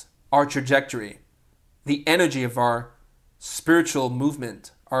magnifies our trajectory, the energy of our spiritual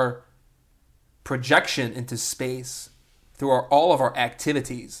movement, our projection into space through all of our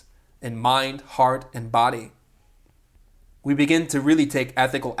activities in mind, heart, and body, we begin to really take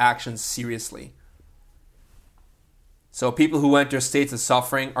ethical actions seriously. So people who enter states of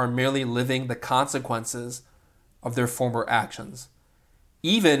suffering are merely living the consequences of their former actions,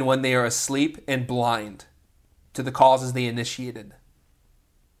 even when they are asleep and blind to the causes they initiated.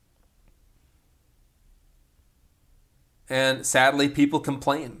 And sadly, people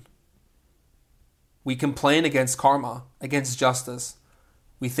complain. We complain against karma, against justice.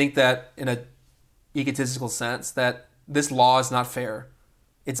 We think that in an egotistical sense that this law is not fair.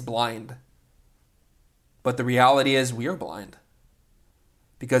 It's blind. But the reality is we are blind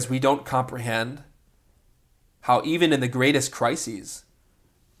because we don't comprehend how even in the greatest crises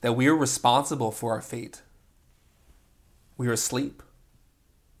that we are responsible for our fate. We are asleep.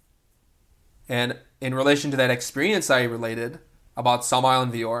 And in relation to that experience I related about Samael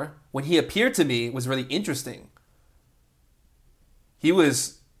Vior, when he appeared to me, it was really interesting. He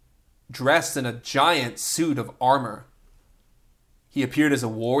was dressed in a giant suit of armor. He appeared as a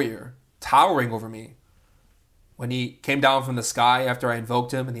warrior, towering over me. When he came down from the sky after I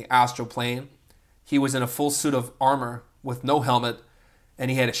invoked him in the astral plane, he was in a full suit of armor with no helmet,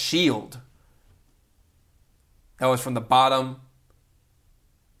 and he had a shield that was from the bottom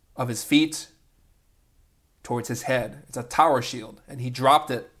of his feet towards his head. It's a tower shield, and he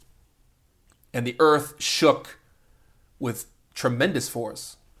dropped it, and the earth shook with tremendous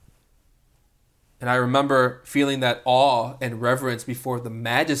force. And I remember feeling that awe and reverence before the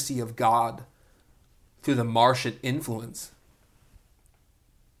majesty of God through the Martian influence.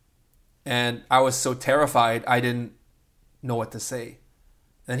 And I was so terrified, I didn't know what to say.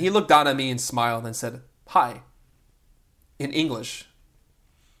 And he looked down at me and smiled and said, "Hi," in English.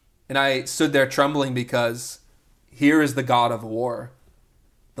 And I stood there trembling because here is the God of war,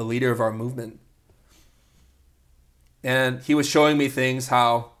 the leader of our movement. And he was showing me things,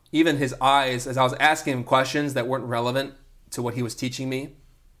 how even his eyes, as I was asking him questions that weren't relevant to what he was teaching me,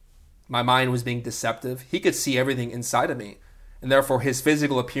 my mind was being deceptive. He could see everything inside of me. And therefore his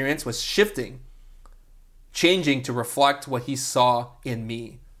physical appearance was shifting, changing to reflect what he saw in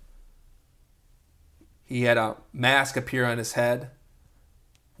me. He had a mask appear on his head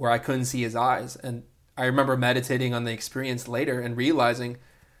where I couldn't see his eyes. And I remember meditating on the experience later and realizing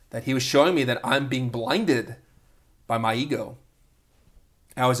that he was showing me that I'm being blinded by my ego.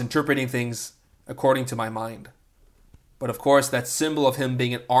 I was interpreting things according to my mind. But of course, that symbol of him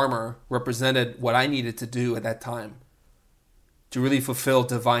being in armor represented what I needed to do at that time to really fulfill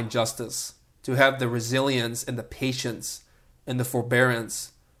divine justice, to have the resilience and the patience and the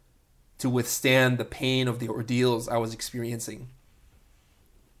forbearance to withstand the pain of the ordeals I was experiencing.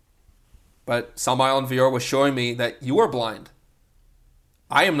 But Samael Vior was showing me that you are blind.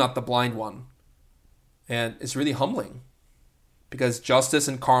 I am not the blind one. And it's really humbling because justice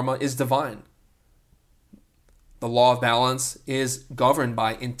and karma is divine. The law of balance is governed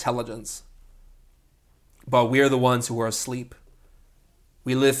by intelligence. But we are the ones who are asleep.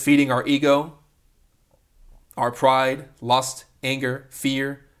 We live feeding our ego, our pride, lust, anger,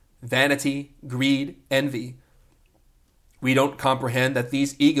 fear, vanity, greed, envy. We don't comprehend that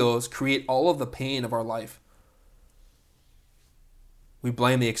these egos create all of the pain of our life. We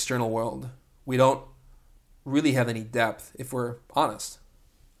blame the external world. We don't really have any depth, if we're honest.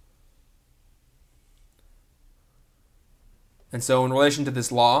 And so in relation to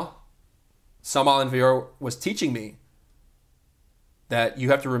this law, Samal Enver was teaching me that you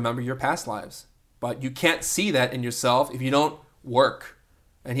have to remember your past lives. But you can't see that in yourself if you don't work.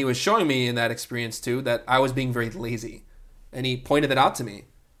 And he was showing me in that experience too that I was being very lazy. And he pointed it out to me.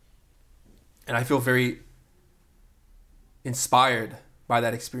 And I feel very inspired by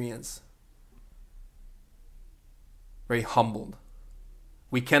that experience. Very humbled.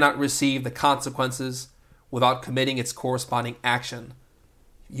 We cannot receive the consequences without committing its corresponding action.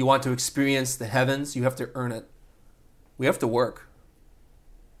 You want to experience the heavens, you have to earn it. We have to work.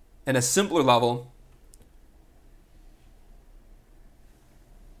 And a simpler level,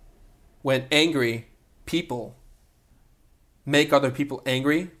 when angry people make other people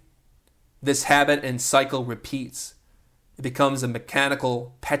angry, this habit and cycle repeats. It becomes a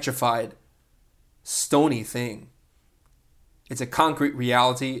mechanical, petrified, stony thing. It's a concrete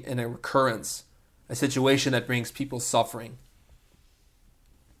reality and a recurrence, a situation that brings people suffering.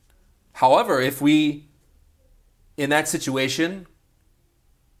 However, if we, in that situation,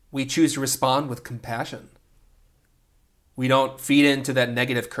 we choose to respond with compassion. We don't feed into that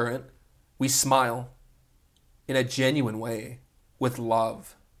negative current. We smile in a genuine way with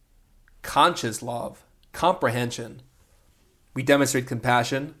love, conscious love, comprehension. We demonstrate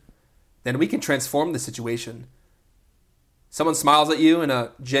compassion, then we can transform the situation. Someone smiles at you in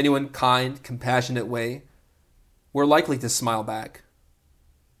a genuine, kind, compassionate way, we're likely to smile back.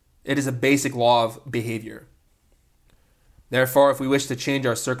 It is a basic law of behavior. Therefore, if we wish to change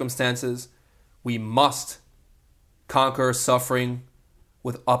our circumstances, we must conquer suffering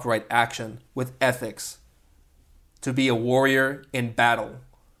with upright action, with ethics, to be a warrior in battle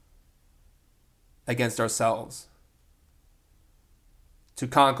against ourselves, to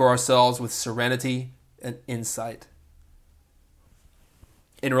conquer ourselves with serenity and insight.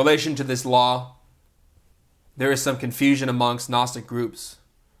 In relation to this law, there is some confusion amongst Gnostic groups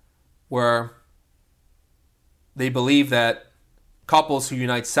where they believe that couples who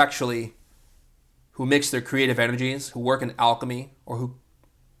unite sexually, who mix their creative energies, who work in alchemy, or who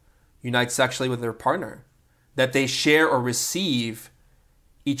unite sexually with their partner, that they share or receive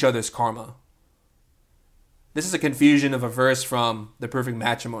each other's karma. This is a confusion of a verse from The Perfect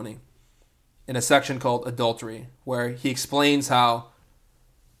Matrimony in a section called Adultery, where he explains how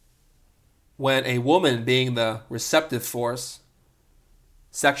when a woman, being the receptive force,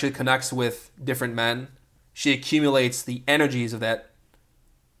 sexually connects with different men, she accumulates the energies of that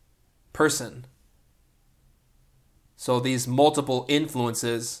person. So these multiple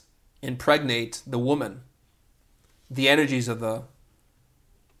influences impregnate the woman, the energies of the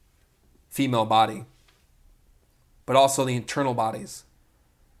female body, but also the internal bodies.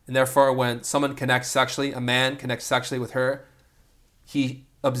 And therefore, when someone connects sexually, a man connects sexually with her, he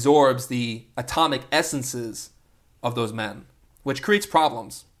absorbs the atomic essences of those men, which creates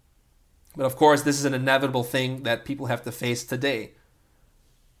problems. But of course, this is an inevitable thing that people have to face today.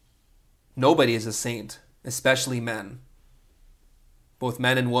 Nobody is a saint, especially men. Both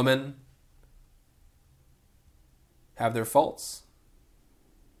men and women have their faults.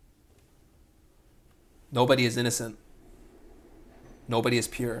 Nobody is innocent. Nobody is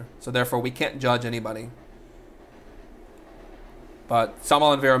pure. So therefore, we can't judge anybody. But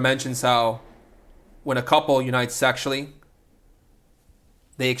Samal Enver mentions how when a couple unites sexually,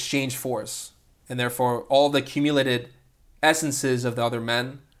 they exchange force. And therefore, all the accumulated essences of the other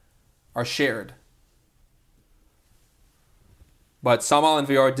men are shared. But Samal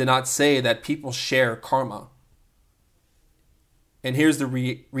Enver did not say that people share karma. And here's the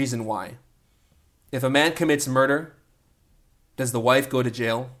reason why. If a man commits murder, does the wife go to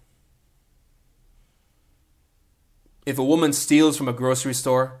jail? If a woman steals from a grocery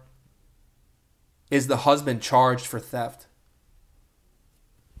store, is the husband charged for theft?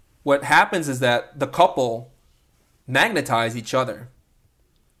 What happens is that the couple magnetize each other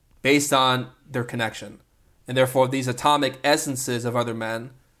based on their connection. And therefore, these atomic essences of other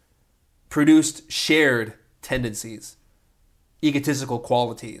men produced shared tendencies, egotistical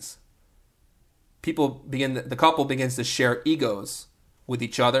qualities. The couple begins to share egos with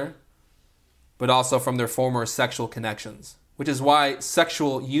each other, but also from their former sexual connections, which is why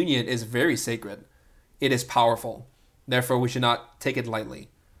sexual union is very sacred. It is powerful. Therefore, we should not take it lightly.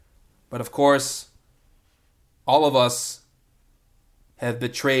 But of course, all of us have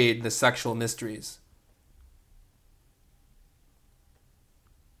betrayed the sexual mysteries.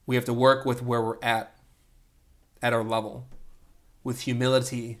 We have to work with where we're at. at our level with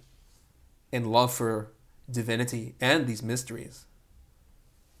humility and love for divinity and these mysteries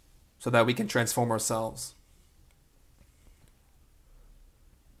so that we can transform ourselves.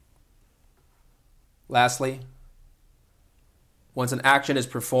 Lastly, once an action is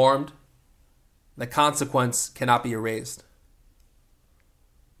performed, the consequence cannot be erased.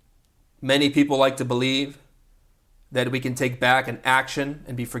 Many people like to believe that we can take back an action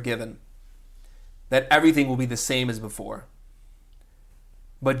and be forgiven, that everything will be the same as before.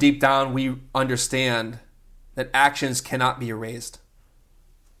 But deep down, we understand that actions cannot be erased.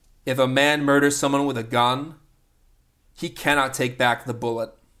 If a man murders someone with a gun, he cannot take back the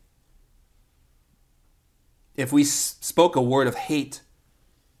bullet. If we spoke a word of hate,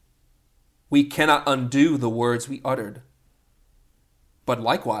 we cannot undo the words we uttered. But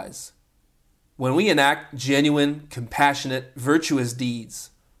likewise, when we enact genuine, compassionate, virtuous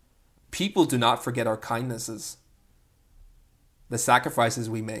deeds, people do not forget our kindnesses, the sacrifices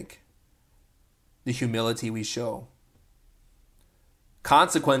we make, the humility we show.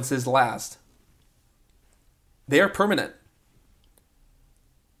 Consequences last. They are permanent.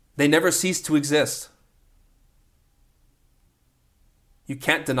 They never cease to exist. You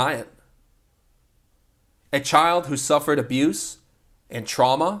can't deny it. A child who suffered abuse and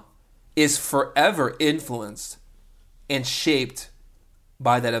trauma is forever influenced and shaped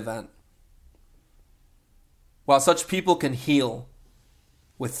by that event. While such people can heal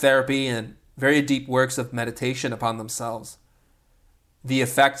with therapy and very deep works of meditation upon themselves, the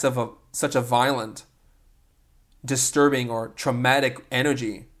effects of such a violent, disturbing, or traumatic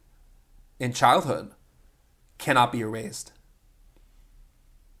energy in childhood cannot be erased.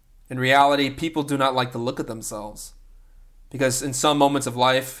 In reality, people do not like to look at themselves because in some moments of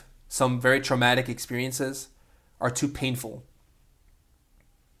life, some very traumatic experiences are too painful.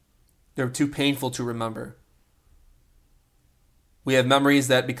 They're too painful to remember. We have memories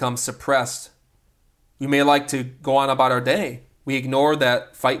that become suppressed. We may like to go on about our day. We ignore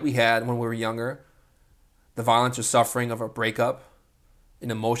that fight we had when we were younger, the violence or suffering of a breakup,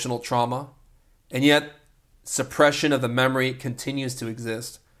 an emotional trauma, and yet suppression of the memory continues to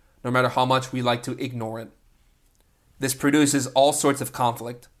exist, no matter how much we like to ignore it. This produces all sorts of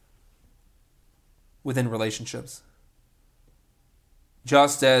conflict within relationships.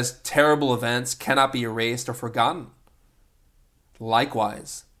 Just as terrible events cannot be erased or forgotten,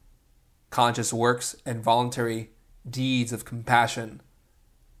 likewise, conscious works and voluntary deeds of compassion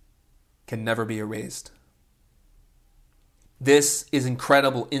can never be erased. This is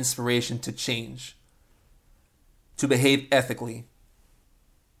incredible inspiration to change, to behave ethically.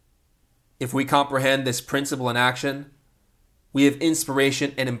 If we comprehend this principle in action, we have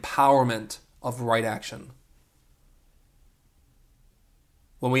inspiration and empowerment of right action.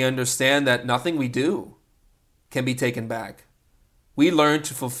 When we understand that nothing we do can be taken back, we learn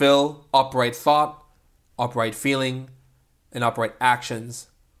to fulfill upright thought, upright feeling, and upright actions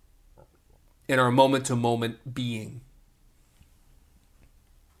in our moment-to-moment being.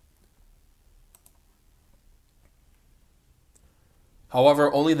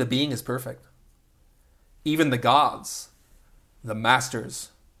 However, only the being is perfect. Even the gods, the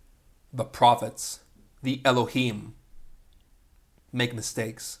masters, the prophets, the Elohim make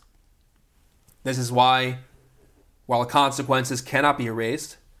mistakes. This is why, while consequences cannot be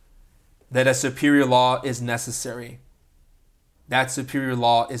erased, that a superior law is necessary. That superior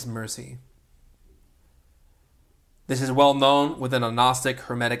law is mercy. This is well known within a Gnostic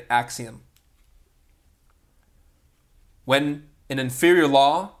Hermetic axiom. When an inferior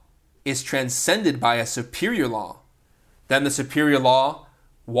law is transcended by a superior law, then the superior law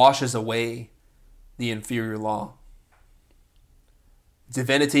washes away the inferior law.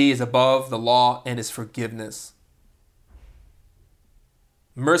 Divinity is above the law and is forgiveness.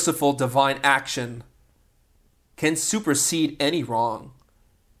 Merciful divine action can supersede any wrong,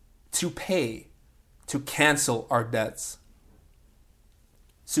 to pay, to cancel our debts.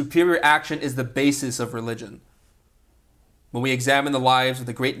 Superior action is the basis of religion. When we examine the lives of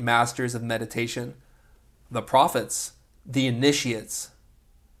the great masters of meditation, the prophets, the initiates,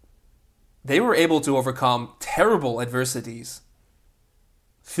 they were able to overcome terrible adversities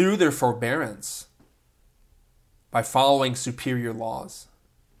through their forbearance by following superior laws.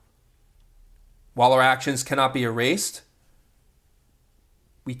 While our actions cannot be erased,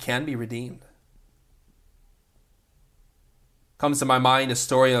 we can be redeemed. Comes to my mind a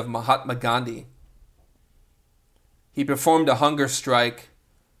story of Mahatma Gandhi. He performed a hunger strike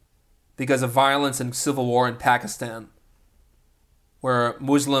because of violence and civil war in Pakistan, where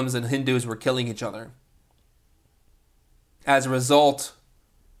Muslims and Hindus were killing each other. As a result,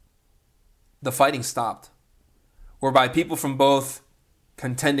 the fighting stopped. whereby people from both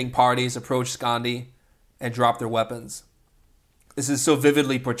contending parties approached Gandhi and dropped their weapons. This is so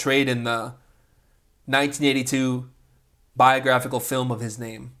vividly portrayed in the 1982 biographical film of his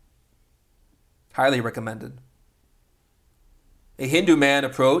name. Highly recommended. A Hindu man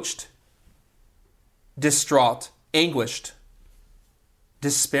approached, distraught, anguished,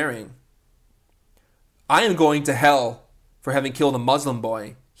 despairing. "I am going to hell for having killed a Muslim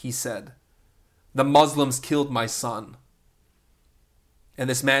boy," he said. "The Muslims killed my son." And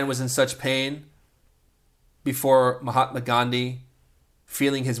this man was in such pain before Mahatma Gandhi,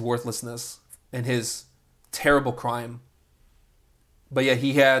 feeling his worthlessness and his terrible crime. But yet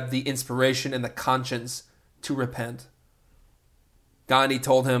he had the inspiration and the conscience to repent. Gandhi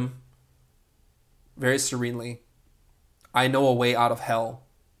told him very serenely, "I know a way out of hell.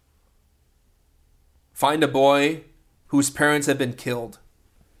 Find a boy whose parents have been killed.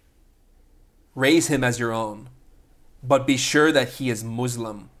 Raise him as your own, but be sure that he is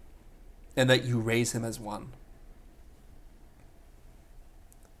Muslim and that you raise him as one."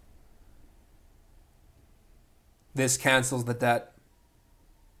 This cancels the debt,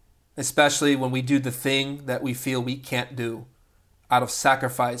 especially when we do the thing that we feel we can't do out of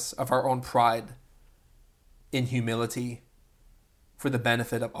sacrifice of our own pride in humility for the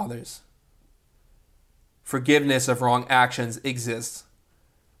benefit of others. Forgiveness of wrong actions exists.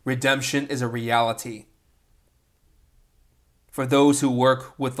 Redemption is a reality. For those who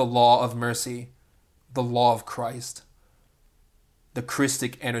work with the law of mercy, the law of Christ, the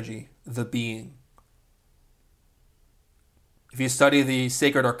Christic energy, the being. If you study the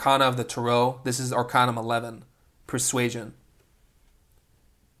sacred arcana of the Tarot, this is Arcanum 11, Persuasion.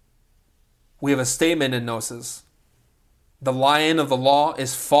 We have a statement in Gnosis. The lion of the law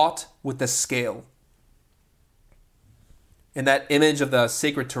is fought with the scale. In that image of the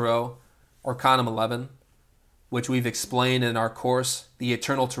sacred Tarot, Arcanum 11, which we've explained in our course, The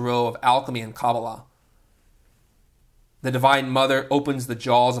Eternal Tarot of Alchemy and Kabbalah, the Divine Mother opens the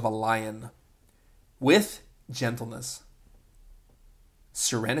jaws of a lion with gentleness,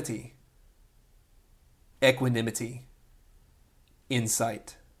 serenity, equanimity,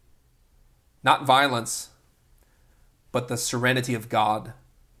 insight. Not violence, but the serenity of God,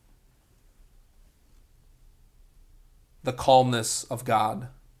 the calmness of God,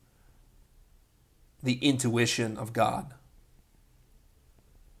 the intuition of God.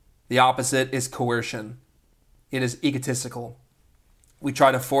 The opposite is coercion. It is egotistical. We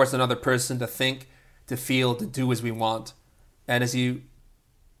try to force another person to think, to feel, to do as we want. And as you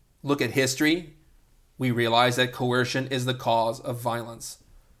look at history, we realize that coercion is the cause of violence,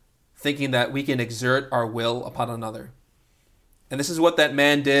 thinking that we can exert our will upon another. And this is what that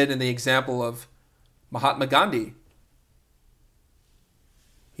man did in the example of Mahatma Gandhi.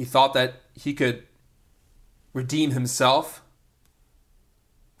 He thought that he could redeem himself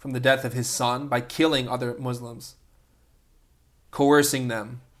from the death of his son by killing other Muslims, coercing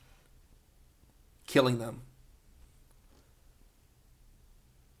them, killing them.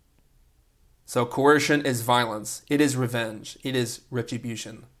 So coercion is violence. It is revenge. It is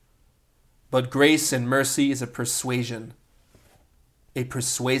retribution. But grace and mercy is a persuasion, a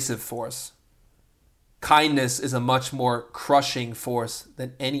persuasive force. Kindness is a much more crushing force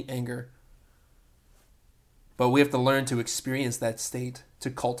than any anger. But we have to learn to experience that state,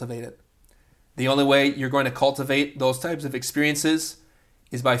 to cultivate it. The only way you're going to cultivate those types of experiences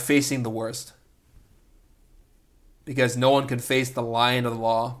is by facing the worst. Because no one can face the lion of the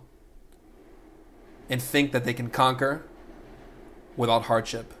law and think that they can conquer without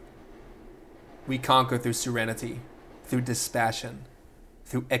hardship. We conquer through serenity, through dispassion,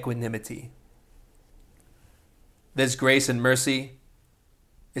 through equanimity. This grace and mercy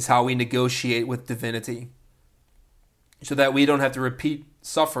is how we negotiate with divinity, so that we don't have to repeat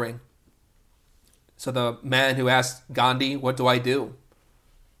suffering. So the man who asked Gandhi, "What do I do?"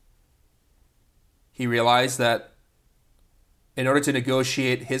 He realized that in order to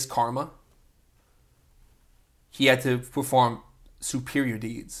negotiate his karma, he had to perform superior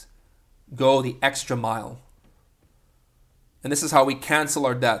deeds, go the extra mile. And this is how we cancel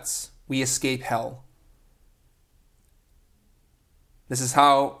our debts. We escape hell. This is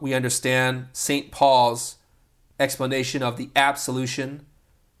how we understand St. Paul's explanation of the absolution,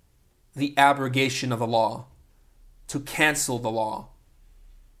 the abrogation of the law, to cancel the law.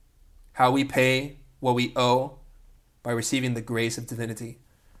 How we pay what we owe by receiving the grace of divinity.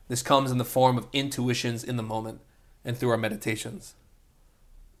 This comes in the form of intuitions in the moment and through our meditations.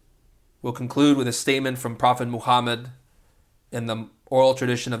 We'll conclude with a statement from Prophet Muhammad in the oral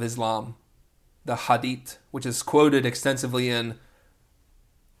tradition of Islam, the Hadith, which is quoted extensively in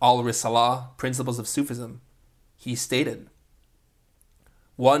Al-Risalah, Principles of Sufism. he stated,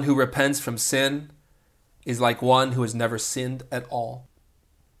 "One who repents from sin is like one who has never sinned at all."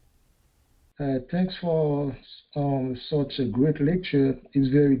 Thanks for such a great lecture. It's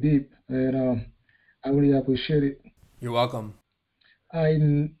very deep, and I really appreciate it. You're welcome. I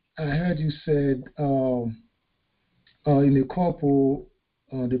heard you said in a couple,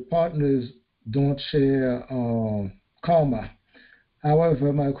 the partners don't share karma.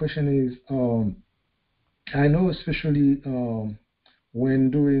 However, my question is, I know especially when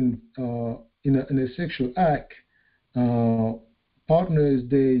doing in a sexual act, uh, partners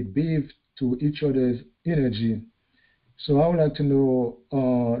they bathe to each other's energy. So I would like to know,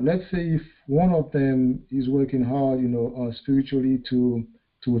 let's say if one of them is working hard, spiritually to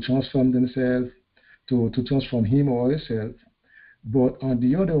transform themselves, to transform him or herself, but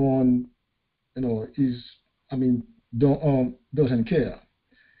the other one, is, I mean, doesn't care.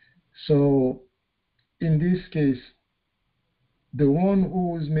 So in this case, the one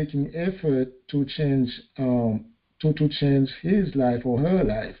who is making effort to change, to change his life or her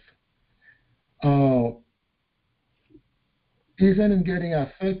life, uh, isn't getting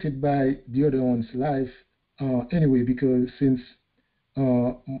affected by the other one's life anyway, because since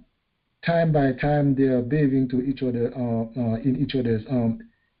uh, time by time they are bathing to each other in each other's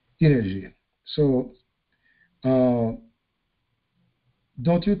energy. So uh,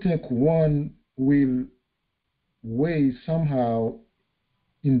 don't you think one will weigh somehow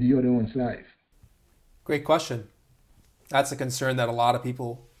in the other one's life? Great question. That's a concern that a lot of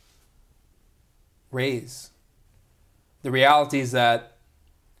people raise. The reality is that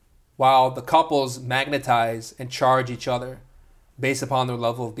while the couples magnetize and charge each other based upon their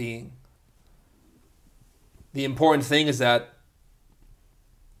level of being, the important thing is that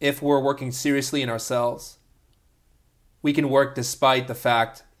if we're working seriously in ourselves, we can work despite the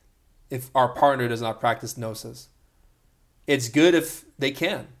fact if our partner does not practice gnosis. It's good if they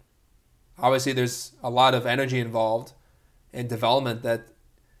can. Obviously, there's a lot of energy involved and development that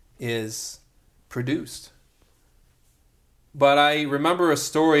is produced. But I remember a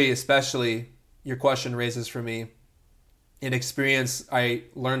story, especially your question raises for me, an experience I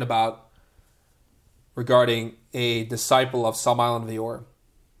learned about regarding a disciple of Samael Vior.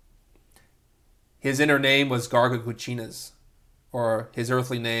 His inner name was Garga Kuchinas, or his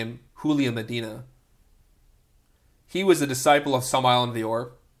earthly name, Julia Medina. He was a disciple of Samael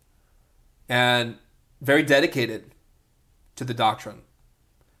Vior and very dedicated to the doctrine.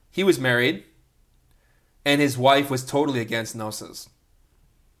 He was married, and his wife was totally against gnosis.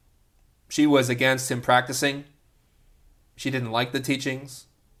 She was against him practicing. She didn't like the teachings.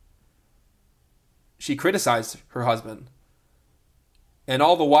 She criticized her husband. And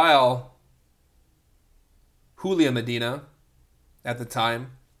all the while, Julia Medina, at the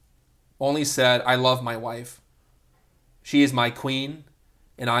time, only said, "I love my wife. She is my queen,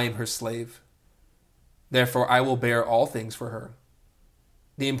 and I am her slave. Therefore, I will bear all things for her."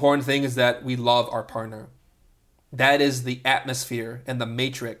 The important thing is that we love our partner. That is the atmosphere and the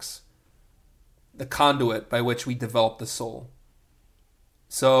matrix, the conduit by which we develop the soul.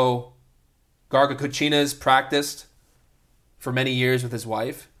 So, Garga Kuchinas practiced for many years with his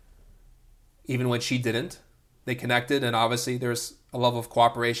wife, even when she didn't. They connected, and obviously there's a level of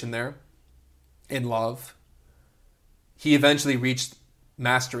cooperation there, in love. He eventually reached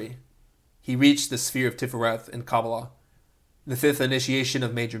mastery. He reached the sphere of Tifereth in Kabbalah, the fifth initiation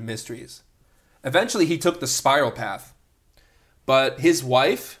of major mysteries. Eventually, he took the spiral path. But his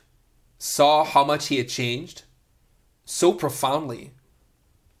wife saw how much he had changed so profoundly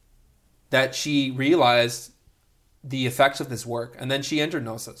that she realized the effects of this work, and then she entered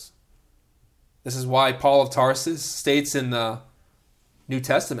Gnosis. This is why Paul of Tarsus states in the New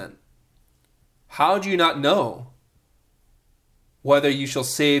Testament, "How do you not know whether you shall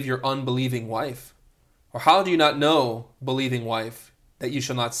save your unbelieving wife? Or how do you not know, believing wife, that you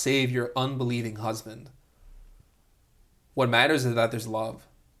shall not save your unbelieving husband?" What matters is that there's love.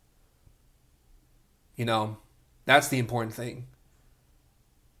 That's the important thing.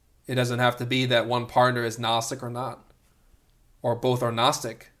 It doesn't have to be that one partner is Gnostic or not, or both are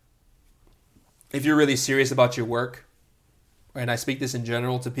Gnostic. If you're really serious about your work, and I speak this in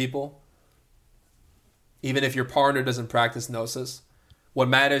general to people, even if your partner doesn't practice Gnosis, what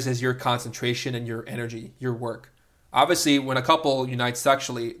matters is your concentration and your energy, your work. Obviously, when a couple unites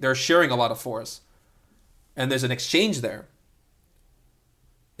sexually, they're sharing a lot of force, and there's an exchange there.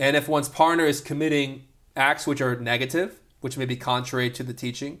 And if one's partner is committing acts which are negative, which may be contrary to the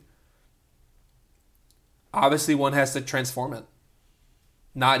teaching, obviously one has to transform it.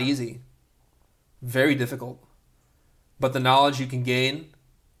 Not easy. Very difficult. But the knowledge you can gain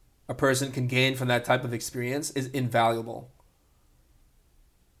a person can gain from that type of experience is invaluable.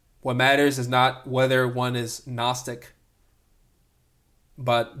 What matters is not whether one is Gnostic,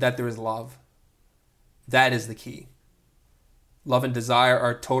 but that there is love. That is the key. Love and desire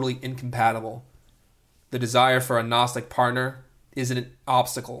are totally incompatible. The desire for a Gnostic partner isn't an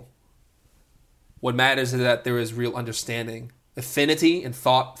obstacle. What matters is that there is real understanding, affinity in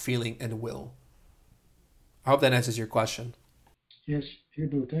thought, feeling, and will. I hope that answers your question. Yes, you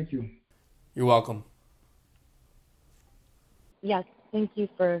do. Thank you. You're welcome. Yes, thank you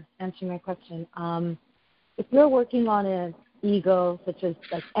for answering my question. If you're working on an ego, such as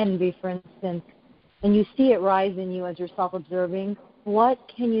like envy, for instance, and you see it rise in you as you're self-observing, what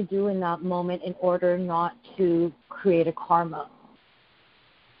can you do in that moment in order not to create a karma?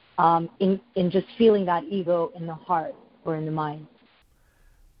 In just feeling that ego in the heart or in the mind?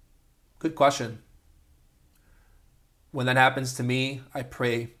 Good question. When that happens to me, I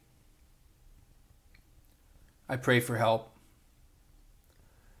pray. I pray for help.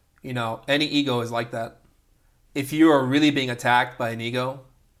 You know, any ego is like that. If you are really being attacked by an ego,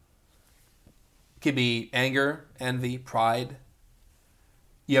 it could be anger, envy, pride.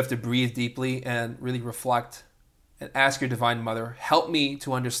 You have to breathe deeply and really reflect and ask your Divine Mother, help me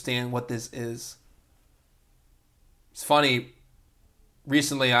to understand what this is. It's funny,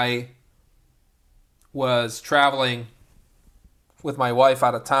 recently I was traveling with my wife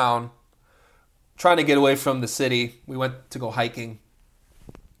out of town, trying to get away from the city. We went to go hiking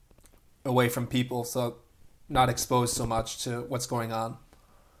away from people, so not exposed so much to what's going on.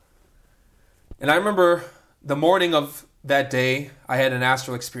 And I remember the morning of that day, I had an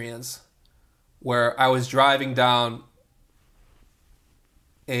astral experience where I was driving down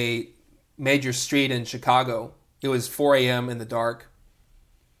a major street in Chicago. It was 4 a.m. in the dark.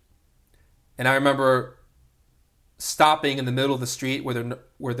 And I remember stopping in the middle of the street where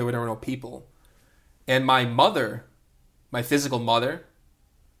there were no people. And my mother, my physical mother,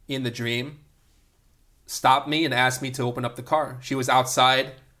 in the dream, stopped me and asked me to open up the car. She was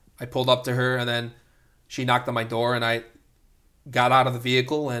outside. I pulled up to her, and then she knocked on my door, and I got out of the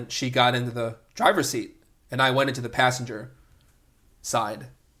vehicle, and she got into the driver's seat, and I went into the passenger side.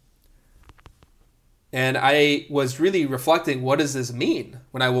 And I was really reflecting, what does this mean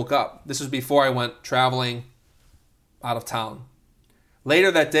when I woke up? This was before I went traveling out of town.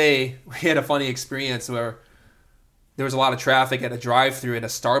 Later that day, we had a funny experience where there was a lot of traffic at a drive-thru at a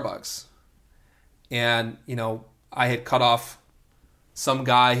Starbucks. And, you know, I had cut off some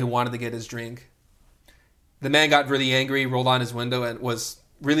guy who wanted to get his drink. The man got really angry, rolled on his window, and was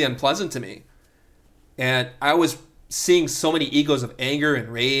really unpleasant to me. And I was seeing so many egos of anger and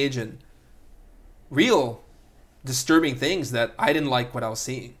rage and real disturbing things that I didn't like what I was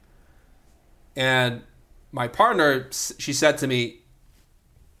seeing. And my partner, she said to me,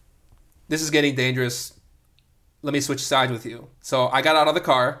 this is getting dangerous. Let me switch sides with you. So I got out of the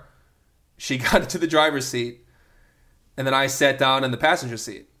car. She got into the driver's seat. And then I sat down in the passenger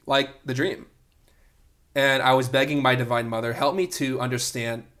seat, like the dream. And I was begging my Divine Mother, help me to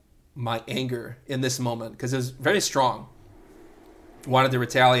understand my anger in this moment, because it was very strong. Wanted to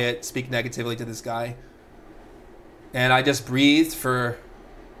retaliate, speak negatively to this guy. And I just breathed for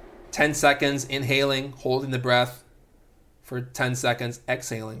 10 seconds, inhaling, holding the breath for 10 seconds,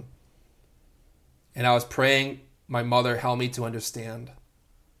 exhaling. And I was praying, my mother, help me to understand.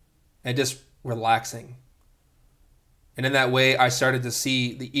 And just relaxing. And in that way, I started to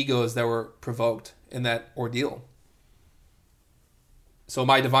see the egos that were provoked in that ordeal. So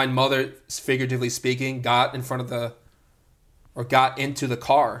my Divine Mother, figuratively speaking, got into the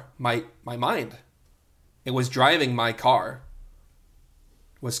car, my mind. It was driving my car.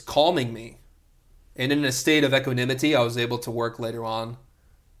 It was calming me. And in a state of equanimity, I was able to work later on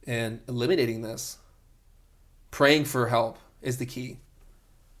in eliminating this. Praying for help is the key.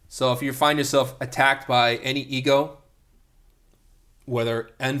 So if you find yourself attacked by any ego, whether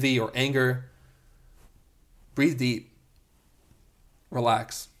envy or anger, breathe deep.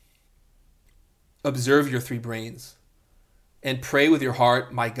 Relax. Observe your three brains. And pray with your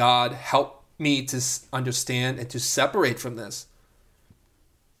heart, my God, help me to understand and to separate from this.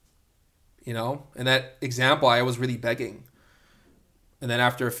 You know, in that example, I was really begging. And then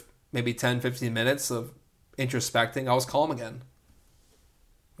after maybe 10, 15 minutes of introspecting, I was calm again.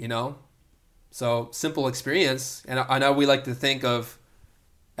 You know? So, simple experience. And I know we like to think of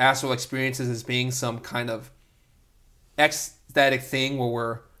astral experiences as being some kind of ecstatic thing where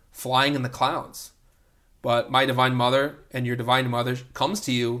we're flying in the clouds. But my Divine Mother and your Divine Mother comes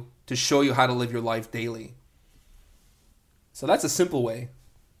to you to show you how to live your life daily. So that's a simple way.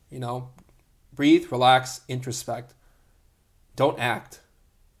 You know, breathe, relax, introspect. Don't act.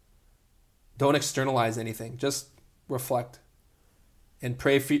 Don't externalize anything. Just reflect and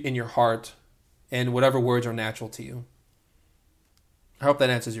pray in your heart and whatever words are natural to you. I hope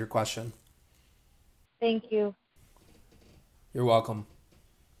that answers your question. Thank you. You're welcome.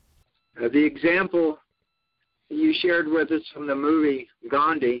 The example you shared with us from the movie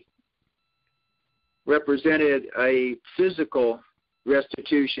Gandhi represented a physical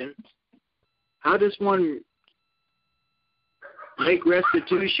restitution. How does one make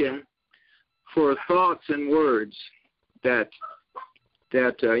restitution for thoughts and words that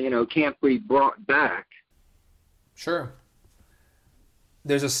can't be brought back? Sure.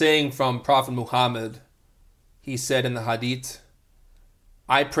 There's a saying from Prophet Muhammad. He said in the Hadith,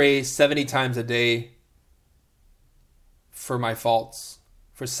 I pray 70 times a day for my faults,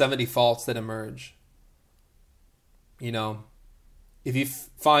 for 70 faults that emerge. If you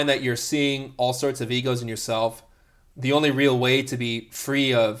find that you're seeing all sorts of egos in yourself, the only real way to be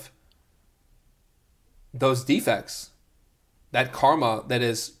free of those defects, that karma that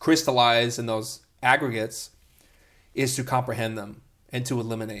is crystallized in those aggregates, is to comprehend them and to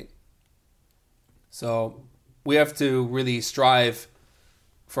eliminate. So we have to really strive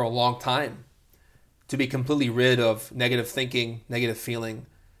for a long time to be completely rid of negative thinking, negative feeling,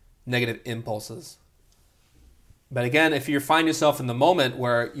 negative impulses. But again, if you find yourself in the moment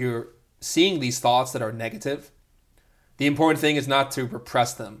where you're seeing these thoughts that are negative, the important thing is not to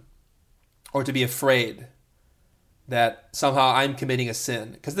repress them or to be afraid that somehow I'm committing a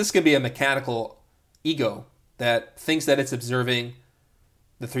sin. Because this could be a mechanical ego that thinks that it's observing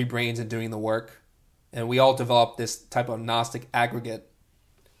the three brains and doing the work. And we all develop this type of Gnostic aggregate,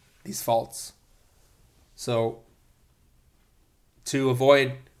 these faults. So to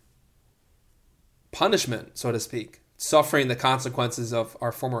avoid punishment, so to speak, suffering the consequences of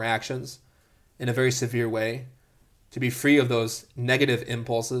our former actions in a very severe way, to be free of those negative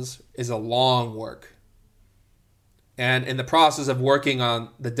impulses is a long work. And in the process of working on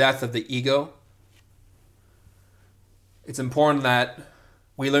the death of the ego, it's important that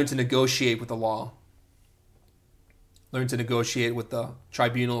we learn to negotiate with the law, learn to negotiate with the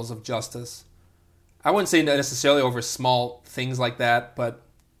tribunals of justice. I wouldn't say necessarily over small things like that, but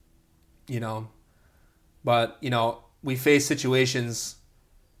we face situations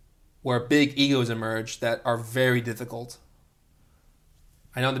where big egos emerge that are very difficult.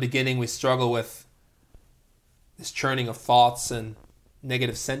 I know in the beginning we struggle with this churning of thoughts and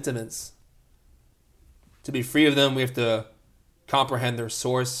negative sentiments. To be free of them, we have to comprehend their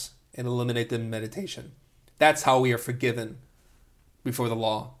source and eliminate them in meditation. That's how we are forgiven before the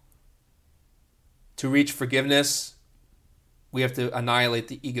law. To reach forgiveness, we have to annihilate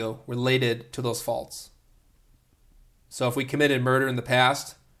the ego related to those faults. So if we committed murder in the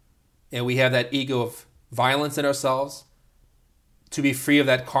past and we have that ego of violence in ourselves, to be free of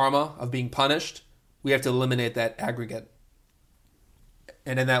that karma of being punished, we have to eliminate that aggregate.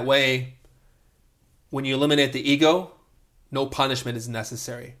 And in that way, when you eliminate the ego, no punishment is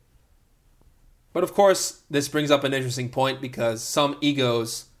necessary. But of course, this brings up an interesting point because some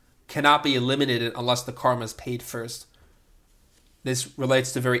egos cannot be eliminated unless the karma is paid first. This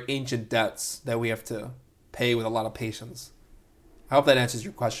relates to very ancient debts that we have to pay with a lot of patience. I hope that answers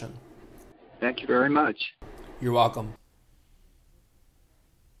your question. Thank you very much. You're welcome.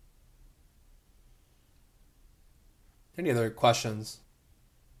 Any other questions?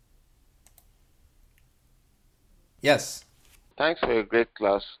 Yes. Thanks for a great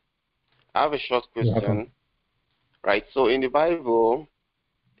class. I have a short question. welcome. Right, so in the Bible,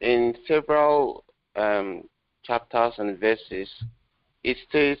 in several chapters and verses, it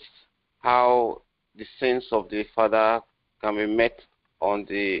states how the sins of the father can be met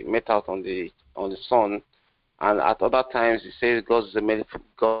out on the son, and at other times it says God is a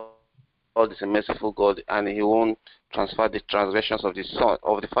merciful God, and He won't transfer the transgressions of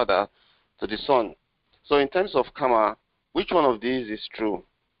the father to the son. So in terms of karma, which one of these is true?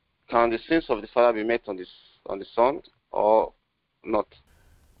 Can the sins of the father be met on the son or not?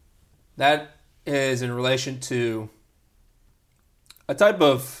 That is in relation to a type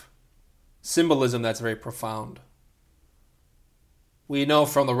of symbolism that's very profound. We know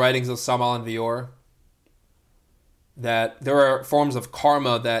from the writings of Samal and Vior that there are forms of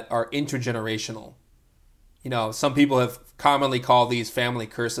karma that are intergenerational. Some people have commonly called these family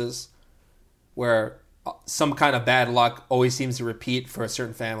curses, where some kind of bad luck always seems to repeat for a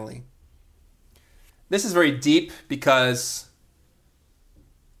certain family. This is very deep because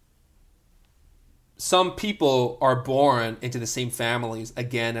some people are born into the same families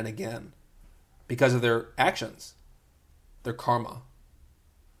again and again because of their actions, their karma.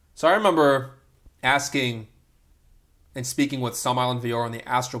 So I remember asking and speaking with Samal and Vior on the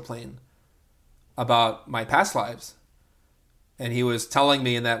astral plane about my past lives. And he was telling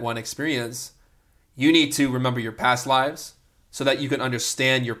me in that one experience, you need to remember your past lives so that you can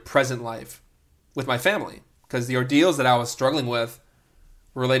understand your present life with my family. Because the ordeals that I was struggling with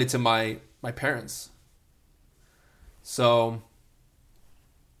were related to my parents. So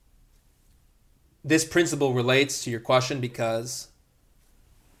this principle relates to your question because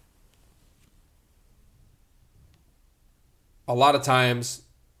a lot of times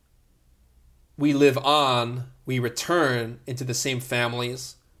we live on, we return into the same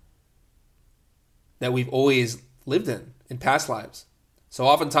families that we've always lived in past lives. So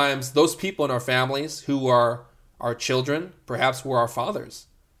oftentimes those people in our families who are our children, perhaps were our fathers,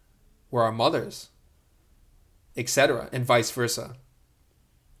 were our mothers, etc., and vice versa.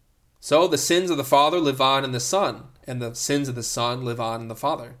 So the sins of the father live on in the son, and the sins of the son live on in the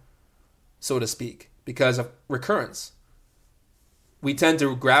father, so to speak, because of recurrence. We tend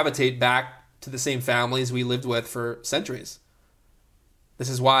to gravitate back to the same families we lived with for centuries. This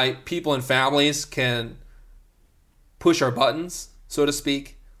is why people and families can push our buttons, so to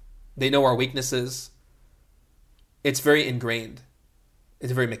speak. They know our weaknesses. It's very ingrained.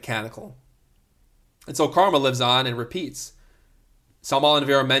 It's very mechanical. And so karma lives on and repeats. Samal and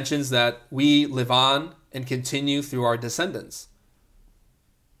Vera mentions that we live on and continue through our descendants.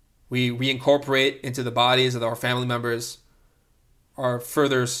 We reincorporate into the bodies of our family members, our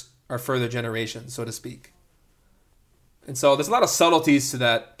further generations, so to speak. And so there's a lot of subtleties to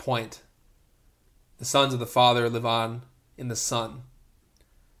that point. The sons of the father live on in the son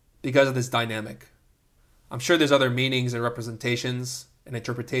because of this dynamic. I'm sure there's other meanings and representations and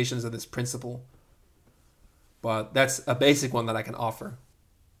interpretations of this principle, but that's a basic one that I can offer.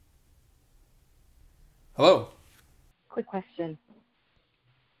 Hello. Quick question.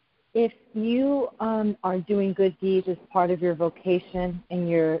 If you are doing good deeds as part of your vocation and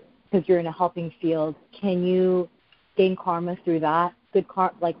because you're in a helping field, can you gain karma through that?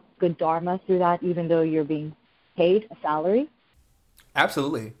 Good dharma through that, even though you're being paid a salary?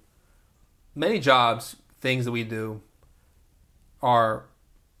 Absolutely. Many jobs, things that we do, are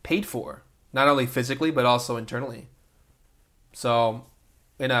paid for, not only physically but also internally. So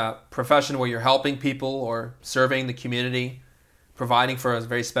in a profession where you're helping people or serving the community, providing for a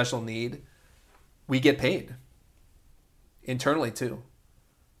very special need, we get paid internally too.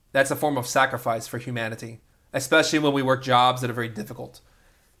 That's a form of sacrifice for humanity, especially when we work jobs that are very difficult,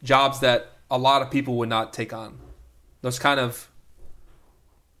 jobs that a lot of people would not take on. Those kind of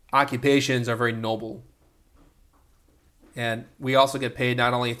occupations are very noble. And we also get paid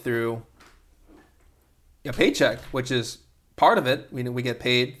not only through a paycheck, which is part of it. We get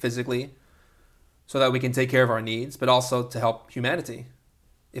paid physically so that we can take care of our needs, but also to help humanity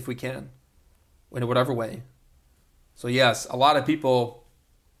if we can, in whatever way. So yes, a lot of people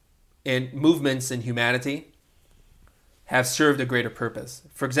in movements in humanity have served a greater purpose.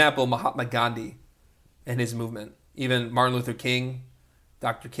 For example, Mahatma Gandhi and his movement, even Martin Luther King,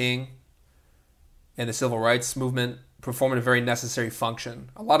 Dr. King, and the civil rights movement performed a very necessary function.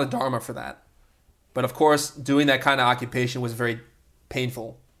 A lot of dharma for that. But of course, doing that kind of occupation was very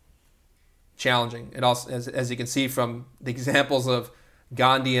painful, challenging. It also, as you can see from the examples of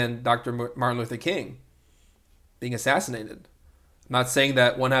Gandhi and Dr. Martin Luther King being assassinated. I'm not saying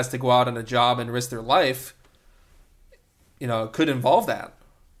that one has to go out on a job and risk their life. It could involve that.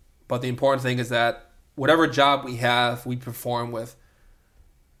 But the important thing is that whatever job we have, we perform with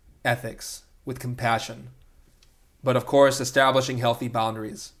ethics, with compassion. But of course, establishing healthy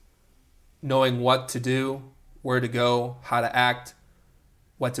boundaries, knowing what to do, where to go, how to act,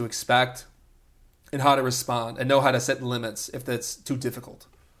 what to expect, and how to respond, and know how to set limits if that's too difficult.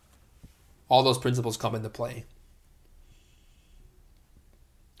 All those principles come into play.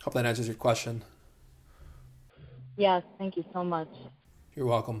 Hope that answers your question. Yes, thank you so much. You're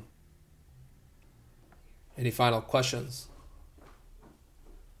welcome. Any final questions?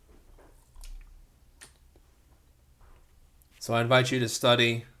 So I invite you to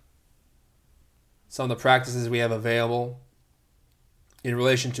study some of the practices we have available in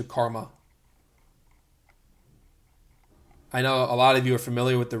relation to karma. I know a lot of you are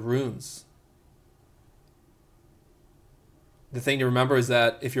familiar with the runes. The thing to remember is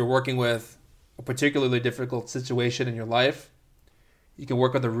that if you're working with a particularly difficult situation in your life, you can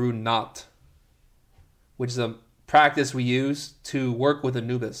work with the rune Not, which is a practice we use to work with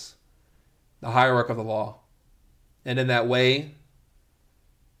Anubis, the hierarch of the law. And in that way,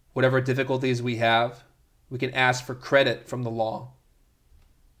 whatever difficulties we have, we can ask for credit from the law.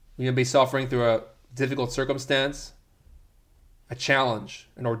 We can be suffering through a difficult circumstance, a challenge,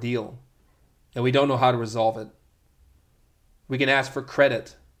 an ordeal, and we don't know how to resolve it. We can ask for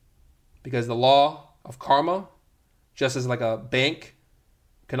credit Because the law of karma, just as like a bank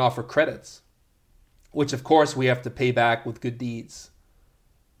can offer credits, which of course we have to pay back with good deeds.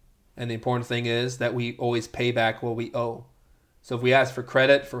 And the important thing is that we always pay back what we owe. So if we ask for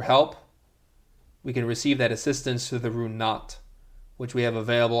credit, for help, we can receive that assistance through the rune Not, which we have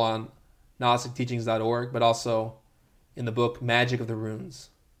available on gnosticteachings.org, but also in the book Magic of the Runes.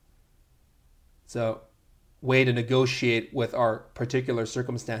 It's a way to negotiate with our particular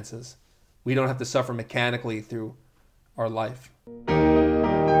circumstances. We don't have to suffer mechanically through our life.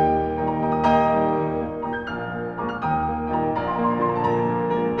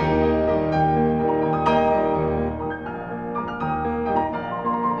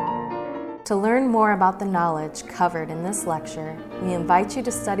 To learn more about the knowledge covered in this lecture, we invite you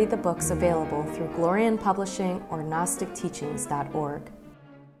to study the books available through Glorian Publishing or gnosticteachings.org.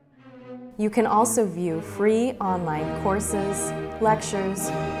 You can also view free online courses, lectures,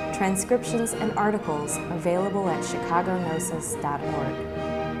 transcriptions, and articles available at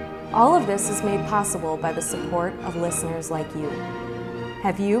chicagognosis.org. All of this is made possible by the support of listeners like you.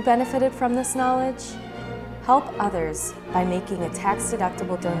 Have you benefited from this knowledge? Help others by making a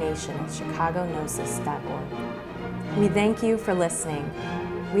tax-deductible donation at chicagognosis.org. We thank you for listening.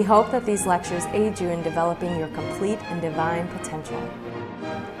 We hope that these lectures aid you in developing your complete and divine potential.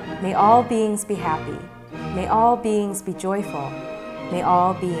 May all beings be happy. May all beings be joyful. May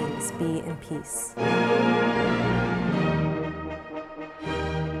all beings be in peace.